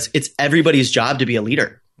realize it's everybody's job to be a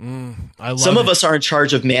leader. Some of us are in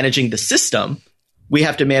charge of managing the system. We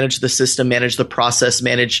have to manage the system, manage the process,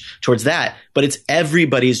 manage towards that. But it's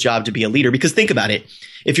everybody's job to be a leader. Because think about it.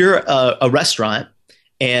 If you're a restaurant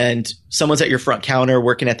and someone's at your front counter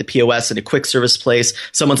working at the POS at a quick service place,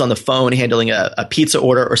 someone's on the phone handling a pizza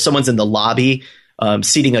order, or someone's in the lobby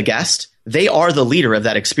seating a guest, they are the leader of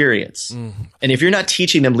that experience. And if you're not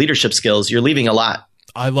teaching them leadership skills, you're leaving a lot.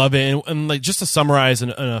 I love it. And like just to summarize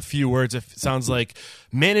in a few words, it sounds like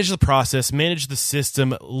manage the process, manage the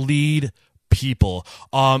system, lead people.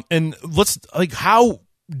 And let's like, how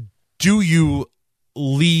do you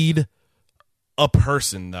lead a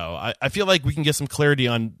person though? I feel like we can get some clarity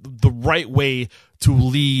on the right way to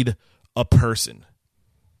lead a person.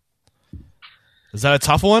 Is that a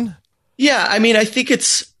tough one? Yeah. I mean, I think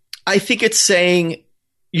it's saying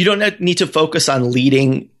you don't need to focus on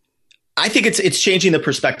leading I think it's changing the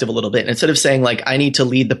perspective a little bit. And instead of saying like, I need to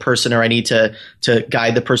lead the person or I need to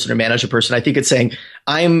guide the person or manage the person, I think it's saying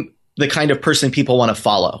I'm the kind of person people want to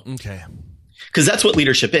follow. Okay. Because that's what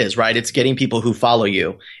leadership is, right? It's getting people who follow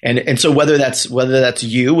you. And so whether that's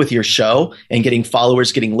you with your show and getting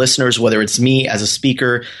followers, getting listeners, whether it's me as a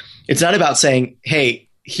speaker, it's not about saying, hey,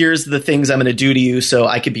 here's the things I'm going to do to you so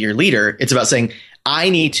I could be your leader. It's about saying, I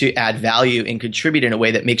need to add value and contribute in a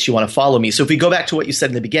way that makes you want to follow me. So if we go back to what you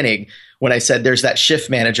said in the beginning, when I said there's that shift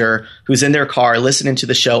manager who's in their car listening to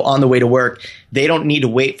the show on the way to work, they don't need to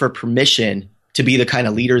wait for permission to be the kind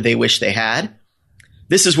of leader they wish they had.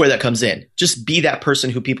 This is where that comes in. Just be that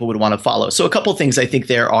person who people would want to follow. So a couple things I think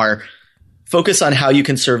there are: focus on how you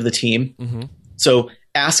can serve the team. Mm-hmm. So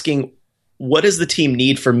asking, what does the team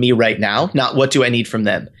need from me right now? Not what do I need from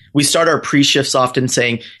them? We start our pre-shifts often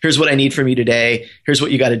saying, here's what I need from you today. Here's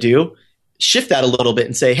what you got to do. Shift that a little bit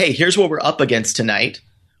and say, hey, here's what we're up against tonight.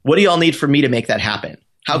 What do y'all need from me to make that happen?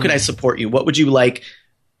 How can I support you? What would you like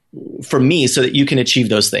from me so that you can achieve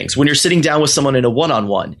those things? When you're sitting down with someone in a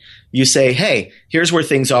one-on-one, you say, hey, here's where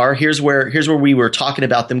things are. Here's where we were talking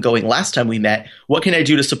about them going last time we met. What can I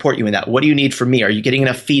do to support you in that? What do you need from me? Are you getting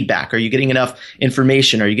enough feedback? Are you getting enough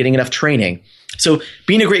information? Are you getting enough training? So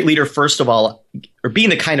being a great leader, first of all, or being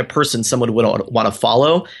the kind of person someone would want to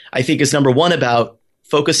follow, I think is number one about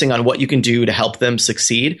focusing on what you can do to help them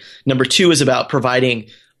succeed. Number two is about providing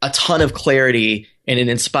a ton of clarity in an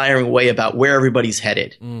inspiring way about where everybody's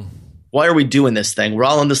headed. Why are we doing this thing? We're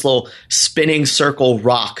all on this little spinning circle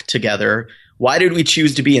rock together. Why did we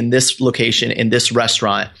choose to be in this location, in this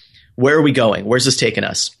restaurant? Where are we going? Where's this taking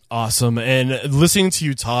us? Awesome. And listening to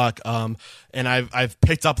you talk, and I've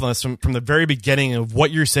picked up on this from the very beginning of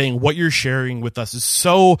what you're saying, what you're sharing with us is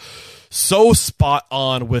so spot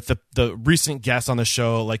on with the recent guests on the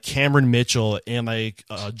show, like Cameron Mitchell and like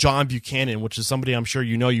John Buchanan, which is somebody I'm sure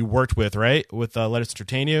you worked with, right? With Let Us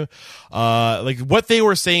Entertain You. Like what they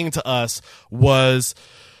were saying to us was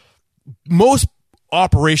most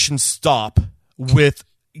operations stop with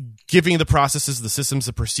giving the processes, the systems,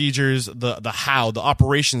 the procedures, the how, the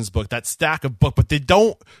operations book, that stack of book, but they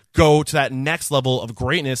don't go to that next level of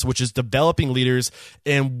greatness, which is developing leaders.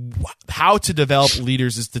 And how to develop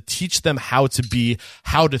leaders is to teach them how to be,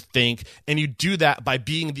 how to think. And you do that by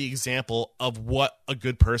being the example of what a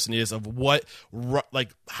good person is, of what,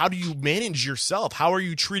 like, how do you manage yourself? How are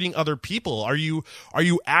you treating other people? Are you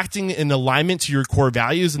acting in alignment to your core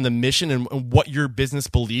values and the mission and what your business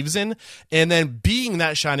believes in? And then being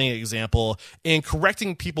that shining example and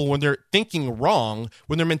correcting people when they're thinking wrong,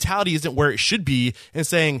 when their mentality isn't where it should be, and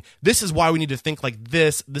saying, this is why we need to think like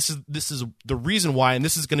this. This is the reason why, and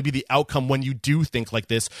this is going to be the outcome when you do think like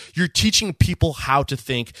this. You're teaching people how to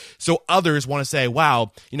think, so others want to say,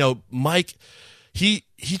 wow, Mike, he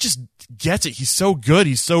just gets it. He's so good.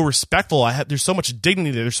 He's so respectful. There's so much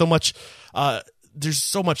dignity there. There's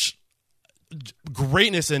so much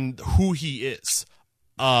greatness in who he is.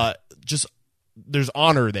 There's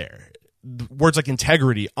honor there. Words like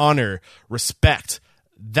integrity, honor, respect.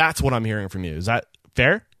 That's what I'm hearing from you. Is that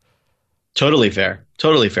fair? Totally fair.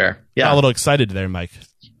 Yeah. I'm a little excited there, Mike.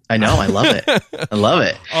 I know. I love it. I love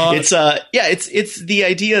it. It's the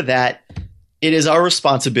idea that it is our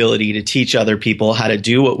responsibility to teach other people how to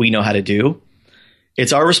do what we know how to do.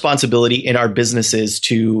 It's our responsibility in our businesses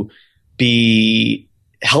to be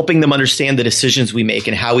helping them understand the decisions we make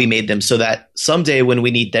and how we made them, so that someday when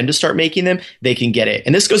we need them to start making them, they can get it.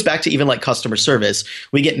 And this goes back to even like customer service.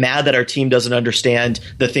 We get mad that our team doesn't understand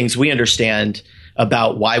the things we understand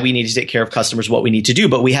about why we need to take care of customers, what we need to do,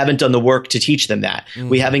 but we haven't done the work to teach them that.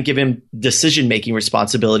 We haven't given decision-making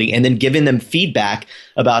responsibility and then given them feedback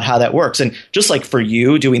about how that works. And just like for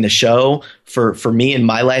you doing the show, for me in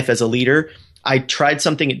my life as a leader, I tried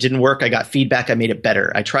something, it didn't work. I got feedback. I made it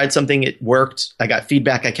better. I tried something, it worked. I got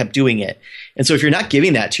feedback. I kept doing it. And so if you're not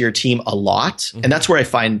giving that to your team a lot, and that's where I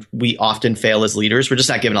find we often fail as leaders, we're just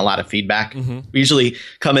not giving a lot of feedback. We usually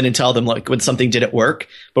come in and tell them like when something didn't work,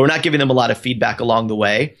 but we're not giving them a lot of feedback along the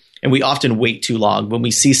way. And we often wait too long. When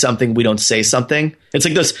we see something, we don't say something. It's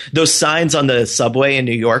like those signs on the subway in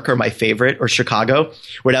New York are my favorite, or Chicago,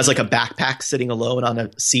 where it has like a backpack sitting alone on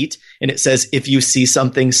a seat. And it says, if you see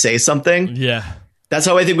something, say something. Yeah. That's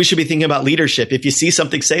how I think we should be thinking about leadership. If you see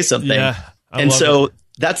something, say something. Yeah, and so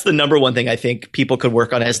that's the number one thing I think people could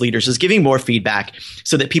work on as leaders, is giving more feedback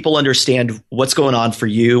so that people understand what's going on for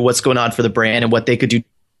you, what's going on for the brand, and what they could do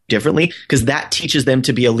differently, because that teaches them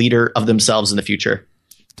to be a leader of themselves in the future.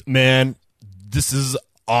 Man, this is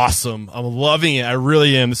awesome. I'm loving it. I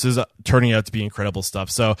really am. This is turning out to be incredible stuff.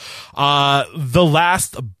 So the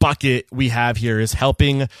last bucket we have here is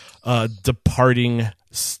helping departing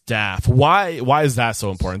staff. Why is that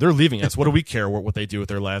so important? They're leaving us. What do we care what they do with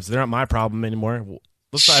their lives? They're not my problem anymore.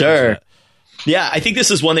 Let's dive into that. Yeah, I think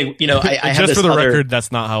this is one thing, I have just this for the other... record,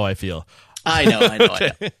 that's not how I feel. I know.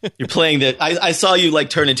 Okay. I know. You're playing the... I saw you like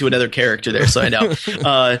turn into another character there, so I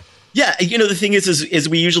know. Yeah, the thing is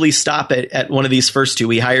we usually stop at one of these first two.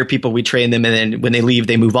 We hire people, we train them, and then when they leave,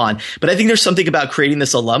 they move on. But I think there's something about creating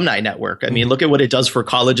this alumni network. I mean, look at what it does for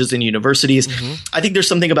colleges and universities. I think there's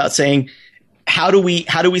something about saying, how do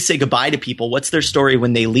we say goodbye to people? What's their story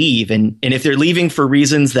when they leave? And if they're leaving for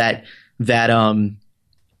reasons that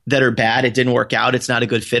are bad, it didn't work out, it's not a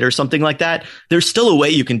good fit or something like that, there's still a way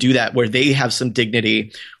you can do that where they have some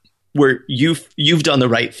dignity, where you've done the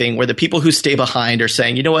right thing, where the people who stay behind are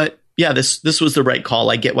saying, you know what? Yeah, this was the right call.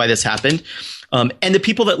 I get why this happened. And the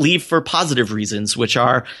people that leave for positive reasons, which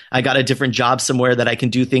are, I got a different job somewhere that I can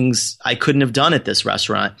do things I couldn't have done at this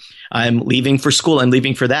restaurant. I'm leaving for school. I'm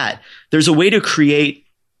leaving for that. There's a way to create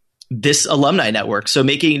this alumni network. So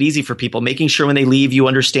making it easy for people, making sure when they leave, you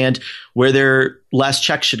understand where their last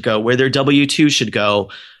check should go, where their W-2 should go.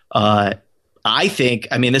 I think,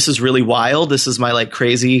 this is really wild. This is my like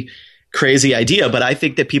crazy idea, but I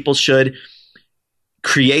think that people should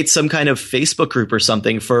create some kind of Facebook group or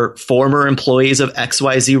something for former employees of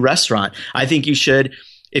XYZ restaurant. I think you should,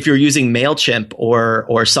 if you're using MailChimp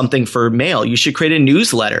or something for mail, you should create a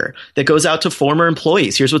newsletter that goes out to former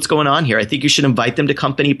employees. Here's what's going on here. I think you should invite them to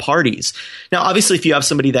company parties. Now, obviously, if you have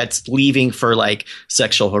somebody that's leaving for like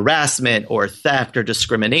sexual harassment or theft or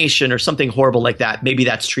discrimination or something horrible like that, maybe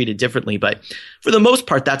that's treated differently. But for the most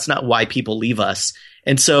part, that's not why people leave us.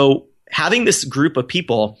 And so having this group of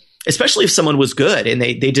people, especially if someone was good and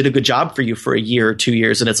they did a good job for you for a year or 2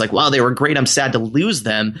 years, and it's like, wow, they were great, I'm sad to lose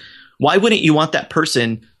them. Why wouldn't you want that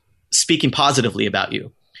person speaking positively about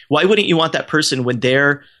you? Why wouldn't you want that person when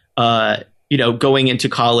they're, going into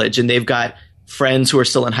college and they've got friends who are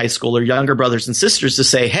still in high school or younger brothers and sisters to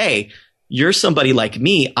say, hey, you're somebody like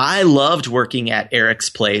me. I loved working at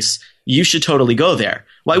Eric's place. You should totally go there.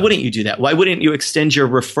 Why wouldn't you do that? Why wouldn't you extend your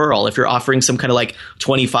referral if you're offering some kind of like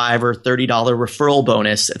 $25 or $30 referral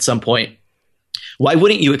bonus at some point? Why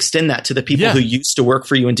wouldn't you extend that to the people who used to work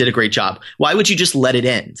for you and did a great job? Why would you just let it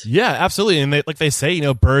end? Yeah, absolutely. And they say,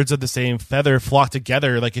 birds of the same feather flock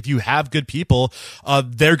together. Like if you have good people,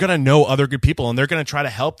 they're going to know other good people and they're going to try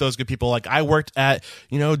to help those good people. Like I worked at,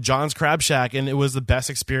 John's Crab Shack, and it was the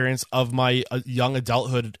best experience of my young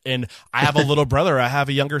adulthood. And I have a little brother, I have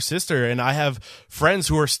a younger sister, and I have friends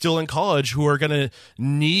who are still in college who are going to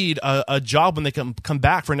need a job when they come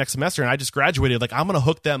back for next semester. And I just graduated. Like I'm going to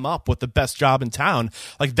hook them up with the best job in town.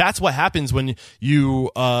 Like that's what happens when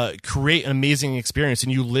you create an amazing experience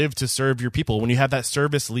and you live to serve your people. When you have that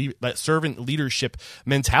that servant leadership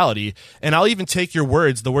mentality. And I'll even take your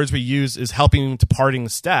words. The words we use is helping departing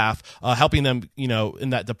staff, helping them, in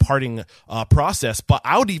that departing process. But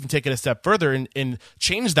I would even take it a step further and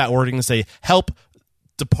change that wording and say help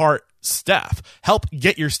depart staff. Help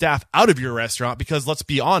get your staff out of your restaurant, because let's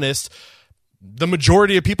be honest, the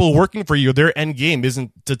majority of people working for you, their end game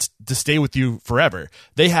isn't to stay with you forever.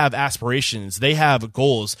 They have aspirations. They have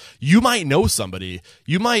goals. You might know somebody.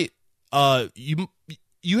 You might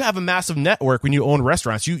you have a massive network when you own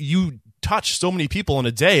restaurants. You touch so many people in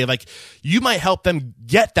a day. Like you might help them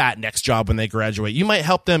get that next job when they graduate. You might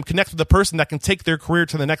help them connect with the person that can take their career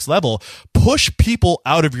to the next level. Push people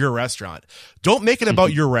out of your restaurant. Don't make it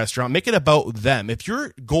about your restaurant. Make it about them. If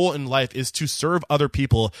your goal in life is to serve other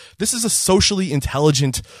people, this is a socially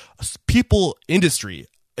intelligent people industry.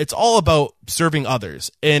 It's all about serving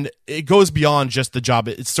others, and it goes beyond just the job.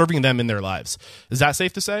 It's serving them in their lives. Is that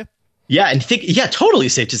safe to say? Yeah, and totally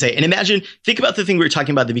safe to say. And think about the thing we were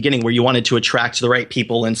talking about at the beginning where you wanted to attract the right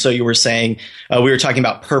people. And so you were saying, we were talking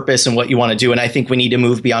about purpose and what you want to do. And I think we need to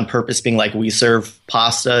move beyond purpose being like, we serve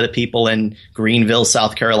pasta to people in Greenville,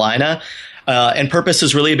 South Carolina. And purpose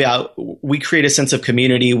is really about, we create a sense of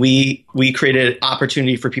community. We create an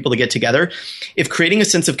opportunity for people to get together. If creating a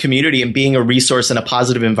sense of community and being a resource and a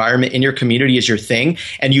positive environment in your community is your thing,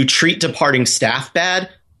 and you treat departing staff bad,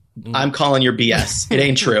 I'm calling your BS. It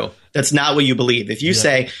ain't true. That's not what you believe. If you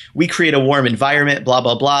say, we create a warm environment, blah,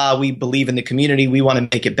 blah, blah, we believe in the community, we want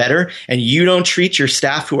to make it better, and you don't treat your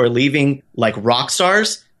staff who are leaving like rock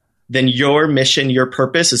stars, then your mission, your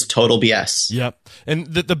purpose is total BS. Yep. And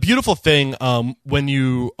the beautiful thing when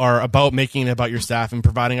you are about making it about your staff and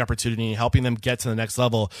providing opportunity and helping them get to the next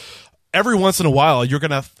level, every once in a while, you're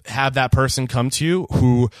going to have that person come to you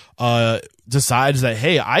who decides that,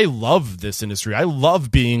 hey, I love this industry. I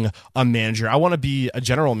love being a manager. I want to be a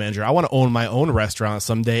general manager. I want to own my own restaurant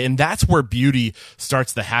someday. And that's where beauty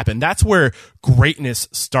starts to happen. That's where greatness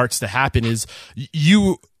starts to happen, is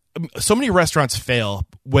you so many restaurants fail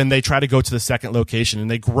when they try to go to the second location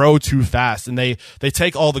and they grow too fast, and they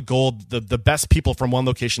take all the gold, the best people from one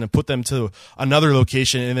location and put them to another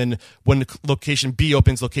location. And then when location B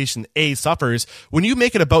opens, location A suffers. When you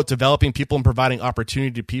make it about developing people and providing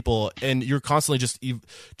opportunity to people, and you're constantly just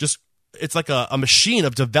it's like a machine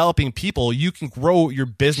of developing people, you can grow your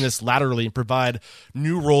business laterally and provide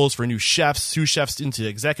new roles for new chefs, sous chefs into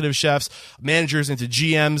executive chefs, managers into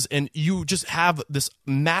GMs, and you just have this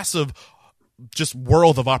massive just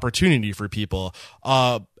world of opportunity for people.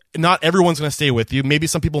 Not everyone's going to stay with you. Maybe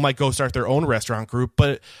some people might go start their own restaurant group,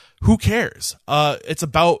 but who cares? It's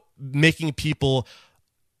about making people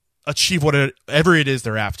achieve whatever it is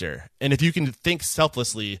they're after. And if you can think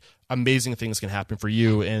selflessly, amazing things can happen for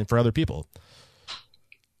you and for other people.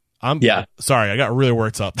 Sorry, I got really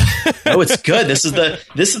worked up. Oh, it's good. This is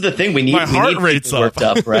the thing we need. My heart rate's worked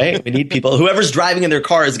up, right? We need people. Whoever's driving in their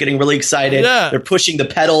car is getting really excited. Yeah. They're pushing the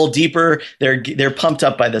pedal deeper. They're pumped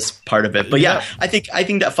up by this part of it. But I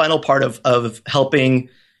think that final part of helping,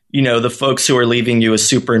 the folks who are leaving you is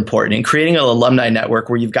super important, and creating an alumni network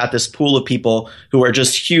where you've got this pool of people who are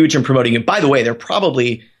just huge in promoting you. By the way, they're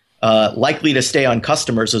probably likely to stay on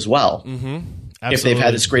customers as well. Mm-hmm. If they've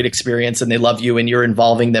had this great experience and they love you and you're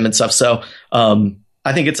involving them and stuff. So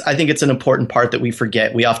I think it's an important part that we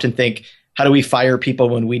forget. We often think, how do we fire people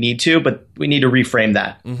when we need to? But we need to reframe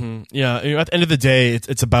that. Mm-hmm. Yeah. At the end of the day,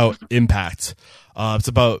 it's about impact. It's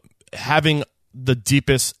about having the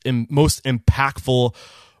deepest and most impactful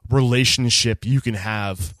relationship you can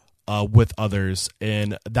have with others.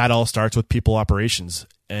 And that all starts with people operations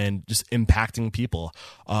and just impacting people.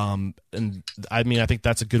 And I mean, I think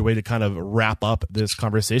that's a good way to kind of wrap up this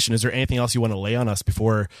conversation. Is there anything else you want to lay on us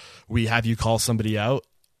before we have you call somebody out?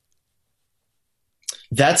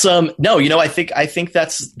 That's no, I think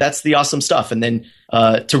that's the awesome stuff. And then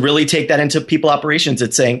to really take that into people operations,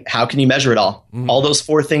 it's saying, how can you measure it all? Mm-hmm. All those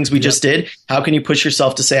 4 things we just did. How can you push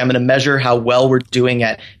yourself to say, I'm going to measure how well we're doing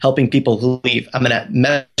at helping people who leave. I'm going to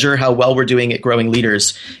measure how well we're doing at growing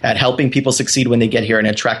leaders, at helping people succeed when they get here and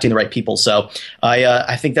attracting the right people. So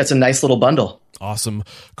I think that's a nice little bundle. Awesome.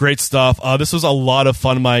 Great stuff. This was a lot of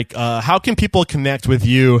fun, Mike. How can people connect with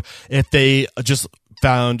you if they just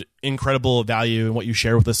found incredible value in what you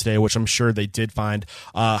shared with us today, which I'm sure they did find?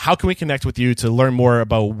 How can we connect with you to learn more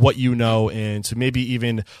about what you know and to maybe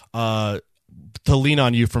even to lean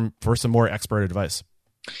on you for some more expert advice?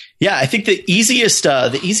 Yeah, I think the easiest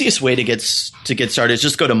way to get started is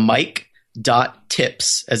just go to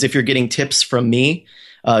mike.tips, as if you're getting tips from me.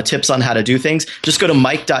 Tips on how to do things. Just go to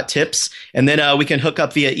mike.tips, and then we can hook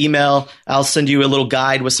up via email. I'll send you a little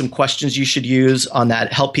guide with some questions you should use on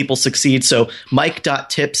that, help people succeed. So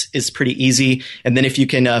mike.tips is pretty easy. And then if you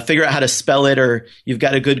can figure out how to spell it, or you've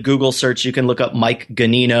got a good Google search, you can look up Mike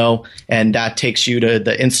Ganino, and that takes you to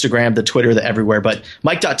the Instagram, the Twitter, the everywhere. But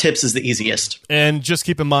mike.tips is the easiest. And just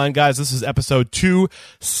keep in mind, guys, this is episode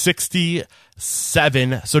 267.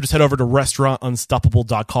 So just head over to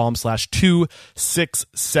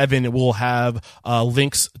restaurantunstoppable.com/267. We'll have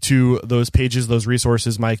links to those pages, those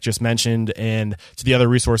resources Mike just mentioned, and to the other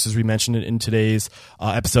resources we mentioned in today's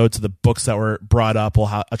episode, to the books that were brought up.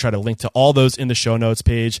 I'll try to link to all those in the show notes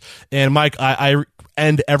page. And Mike, I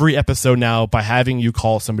end every episode now by having you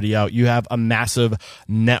call somebody out. You have a massive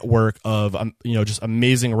network of just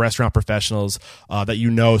amazing restaurant professionals that you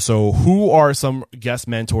know. So who are some guest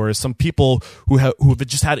mentors, some people who have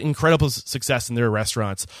just had incredible success in their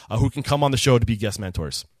restaurants, who can come on the show to be guest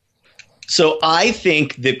mentors? So I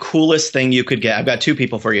think the coolest thing you could get, I've got 2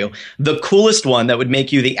 people for you. The coolest one that would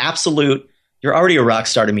make you the absolute, you're already a rock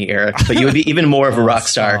star to me, Eric, but you would be even more of a rock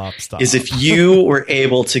star, is if you were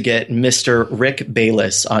able to get Mr. Rick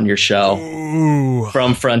Bayless on your show. Ooh.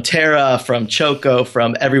 From Frontera, from Choco,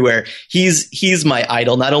 from everywhere. He's my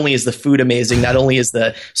idol. Not only is the food amazing, not only is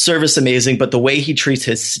the service amazing, but the way he treats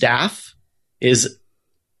his staff is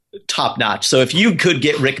top notch. So if you could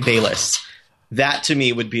get Rick Bayless, that to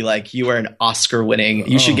me would be like, you are an Oscar winning.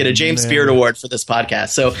 You should get a James Beard Award for this podcast.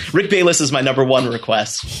 So Rick Bayless is my number 1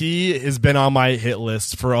 request. He has been on my hit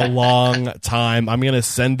list for a long time. I'm going to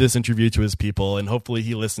send this interview to his people, and hopefully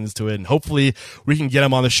he listens to it, and hopefully we can get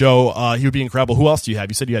him on the show. He would be incredible. Who else do you have?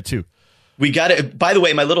 You said you had 2. We got it. By the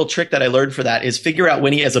way, my little trick that I learned for that is figure out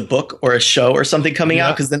when he has a book or a show or something coming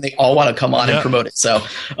out, because then they all want to come on and promote it. So,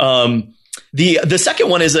 the second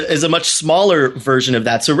one is a much smaller version of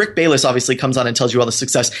that. So Rick Bayless obviously comes on and tells you all the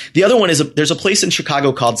success. The other one is there's a place in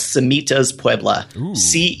Chicago called Semitas Puebla,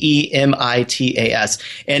 Cemitas,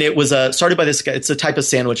 and it was started by this guy. It's a type of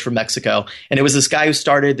sandwich from Mexico, and it was this guy who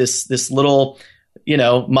started this little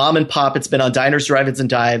mom and pop. It's been on diners, drive-ins, and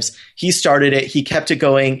dives. He started it. He kept it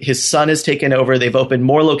going. His son has taken over. They've opened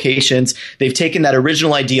more locations. They've taken that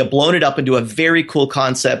original idea, blown it up into a very cool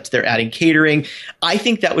concept. They're adding catering. I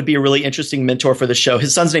think that would be a really interesting mentor for the show.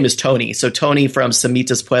 His son's name is Tony. So Tony from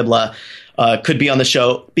Semitas Puebla could be on the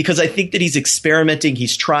show, because I think that he's experimenting,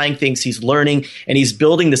 he's trying things, he's learning, and he's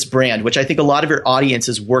building this brand, which I think a lot of your audience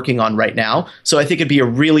is working on right now. So I think it'd be a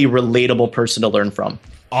really relatable person to learn from.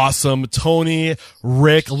 Awesome. Tony,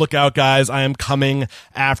 Rick, look out, guys. I am coming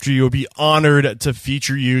after you. I'd be honored to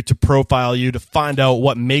feature you, to profile you, to find out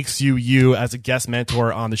what makes you you as a guest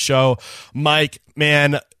mentor on the show. Mike,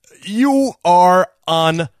 man, you are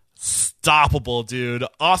unstoppable, dude.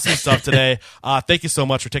 Awesome stuff today. Thank you so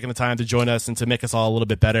much for taking the time to join us and to make us all a little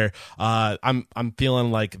bit better. I'm feeling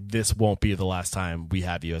like this won't be the last time we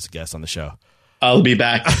have you as a guest on the show. I'll be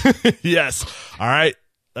back. Yes. All right.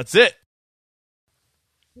 That's it.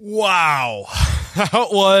 Wow. That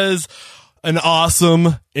was an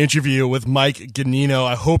awesome interview with Mike Ganino.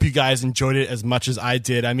 I hope you guys enjoyed it as much as I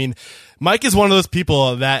did. I mean, Mike is one of those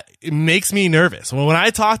people that makes me nervous. When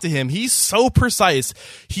I talk to him, he's so precise.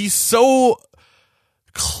 He's so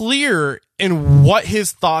clear in what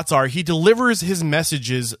his thoughts are. He delivers his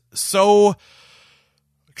messages so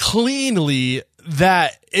cleanly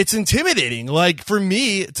that it's intimidating. Like, for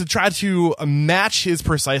me to try to match his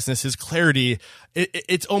preciseness, his clarity,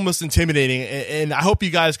 it's almost intimidating. And I hope you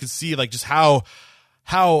guys could see like just how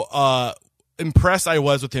impressed I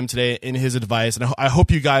was with him today in his advice. And I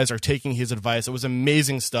hope you guys are taking his advice. It was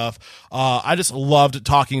amazing stuff. I just loved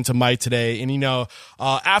talking to Mike today. And,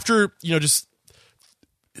 after, just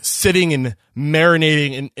sitting and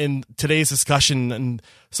marinating in today's discussion, and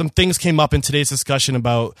some things came up in today's discussion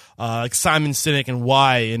about like Simon Sinek and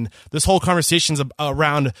why, and this whole conversation's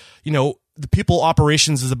around, the people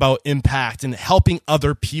operations is about impact and helping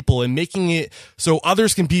other people and making it so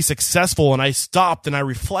others can be successful. And I stopped and I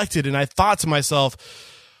reflected and I thought to myself,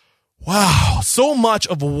 wow, so much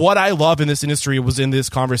of what I love in this industry was in this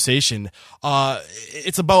conversation.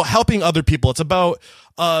 It's about helping other people. It's about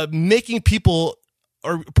making people,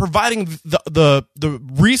 or providing the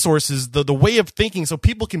resources, the way of thinking, so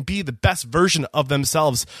people can be the best version of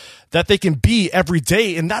themselves that they can be every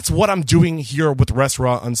day. And that's what I'm doing here with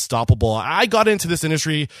Restaurant Unstoppable. I got into this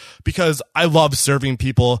industry because I love serving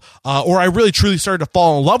people, or I really truly started to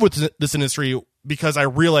fall in love with this industry because I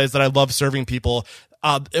realized that I love serving people.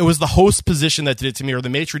 It was the host position that did it to me, or the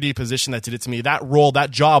maitre d' position that did it to me. That role, that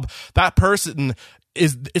job, that person,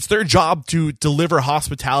 it's their job to deliver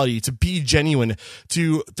hospitality, to be genuine,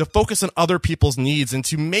 to focus on other people's needs, and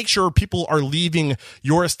to make sure people are leaving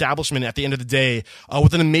your establishment at the end of the day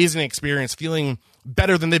with an amazing experience, feeling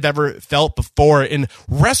better than they've ever felt before. And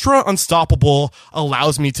Restaurant Unstoppable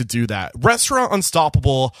allows me to do that. Restaurant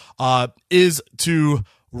Unstoppable is to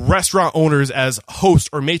restaurant owners as host,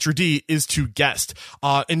 or maitre d' is to guest.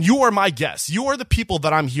 And you are my guests. You are the people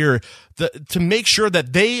that I'm here to make sure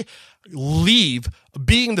that they leave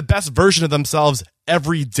being the best version of themselves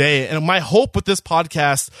every day. And my hope with this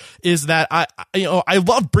podcast is that I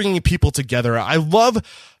love bringing people together. I love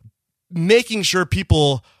making sure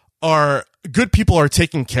good people are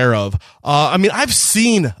taken care of. I've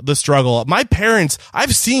seen the struggle. My parents,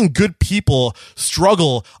 I've seen good people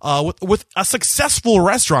struggle with a successful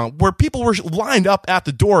restaurant where people were lined up at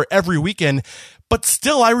the door every weekend. But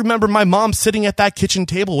still, I remember my mom sitting at that kitchen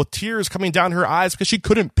table with tears coming down her eyes because she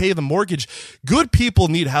couldn't pay the mortgage. Good people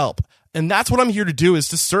need help. And that's what I'm here to do, is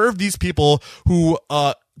to serve these people who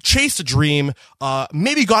chased a dream,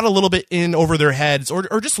 maybe got a little bit in over their heads,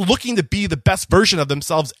 or just looking to be the best version of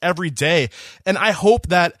themselves every day. And I hope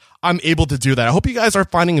that I'm able to do that. I hope you guys are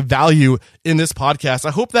finding value in this podcast.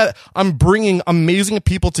 I hope that I'm bringing amazing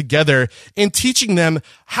people together and teaching them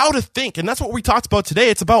how to think. And that's what we talked about today.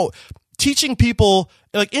 It's about teaching people,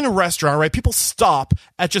 like in a restaurant, right? People stop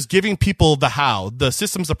at just giving people the how, the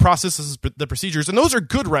systems, the processes, the procedures, and those are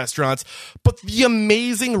good restaurants. But the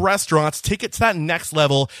amazing restaurants take it to that next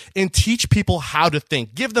level and teach people how to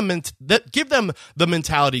think. Give them the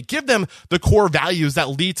mentality, give them the core values that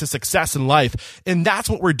lead to success in life. And that's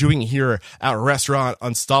what we're doing here at Restaurant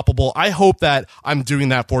Unstoppable. I hope that I'm doing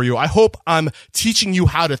that for you. I hope I'm teaching you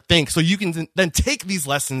how to think, so you can then take these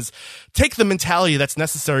lessons, take the mentality that's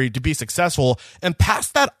necessary to be successful, and pass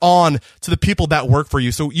that on to the people that work for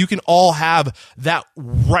you, so you can all have that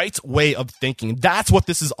right way of thinking. That's what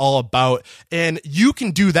this is all about. And you can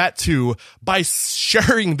do that too by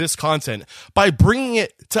sharing this content, by bringing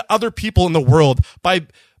it to other people in the world, by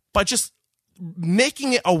just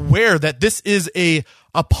making it aware that this is a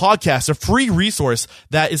podcast, a free resource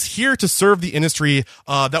that is here to serve the industry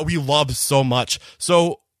that we love so much.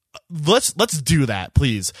 So let's do that,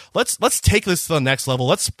 please. Let's take this to the next level.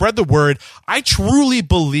 Let's spread the word. I truly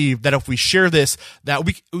believe that if we share this, that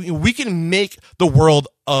we can make the world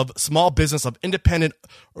of small business, of independent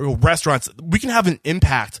restaurants, we can have an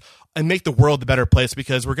impact and make the world a better place,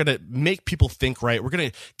 because we're going to make people think right. We're going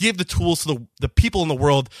to give the tools to the people in the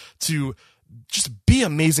world to just be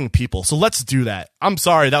amazing people. So let's do that. I'm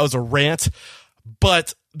sorry, that was a rant,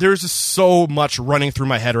 but there's just so much running through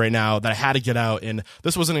my head right now that I had to get out. And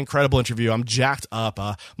this was an incredible interview. I'm jacked up.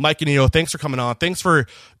 Mike and Nino, thanks for coming on. Thanks for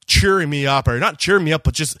cheering me up, or not cheering me up,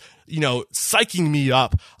 but just, psyching me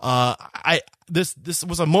up. This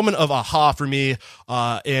was a moment of aha for me.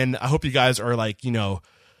 And I hope you guys are like,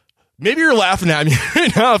 maybe you're laughing at me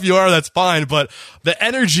right now. If you are, that's fine. But the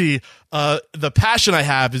energy, the passion I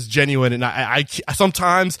have is genuine. And I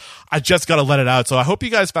sometimes I just got to let it out. So I hope you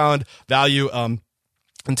guys found value.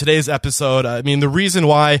 In today's episode, the reason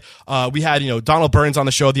why we had Donald Burns on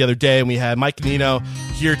the show the other day, and we had Mike and Nino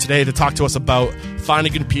here today to talk to us about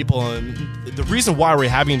finding good people, and the reason why we're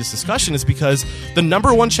having this discussion is because the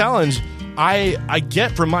number one challenge I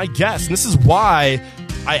get from my guests, and this is why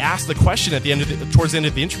I asked the question at the end towards the end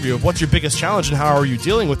of the interview of what's your biggest challenge and how are you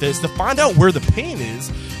dealing with it, is to find out where the pain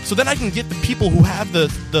is, so then I can get the people who have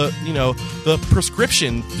the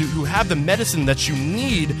prescription, who have the medicine that you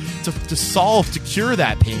need to solve, to cure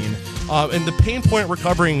that pain. And the pain point we're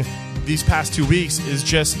covering these past 2 weeks is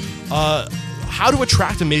just how to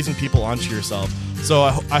attract amazing people onto yourself. So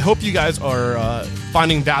I hope you guys are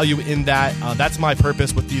finding value in that. That's my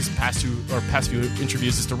purpose with these past few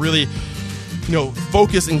interviews, is to really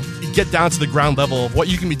focus and get down to the ground level of what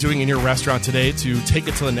you can be doing in your restaurant today to take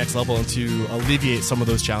it to the next level and to alleviate some of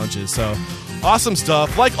those challenges. So awesome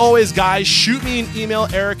stuff. Like always, guys, shoot me an email,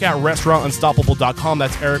 Eric@restaurantunstoppable.com.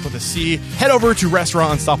 That's Eric with a C. Head over to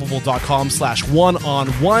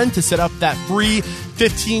restaurantunstoppable.com/one-on-one to set up that free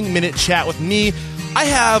 15-minute chat with me. I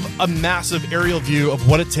have a massive aerial view of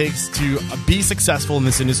what it takes to be successful in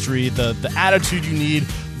this industry, the attitude you need,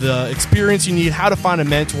 the experience you need, how to find a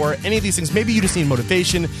mentor, any of these things. Maybe you just need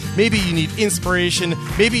motivation. Maybe you need inspiration.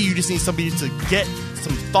 Maybe you just need somebody to get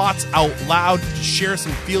some thoughts out loud, to share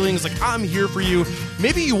some feelings, like I'm here for you.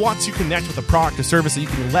 Maybe you want to connect with a product or service that you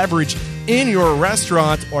can leverage in your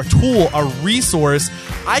restaurant, or tool, a resource.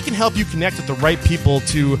 I can help you connect with the right people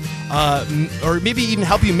to, or maybe even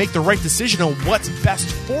help you make the right decision on what's best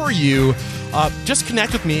for you. Just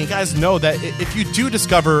connect with me. And guys, know that if you do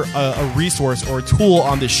discover a resource or a tool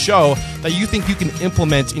on this show that you think you can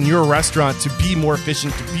implement in your restaurant to be more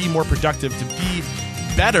efficient, to be more productive, to be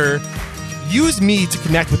better, use me to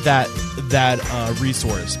connect with that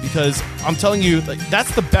resource, because I'm telling you, like,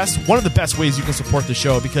 that's one of the best ways you can support the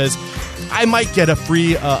show, because I might get a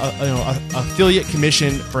free affiliate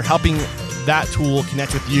commission for helping that tool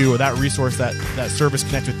connect with you, or that resource, that service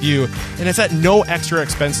connect with you, and it's at no extra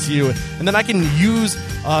expense to you. And then I can use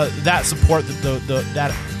that support,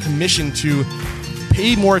 that commission, to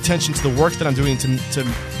pay more attention to the work that I'm doing to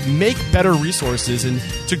make better resources and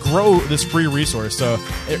to grow this free resource. So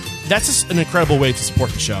that's just an incredible way to support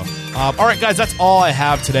the show. All right, guys, that's all I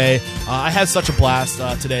have today. I had such a blast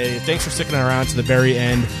today. Thanks for sticking around to the very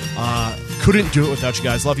end. Couldn't do it without you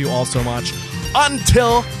guys. Love you all so much.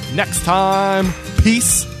 Until next time,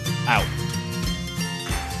 peace out.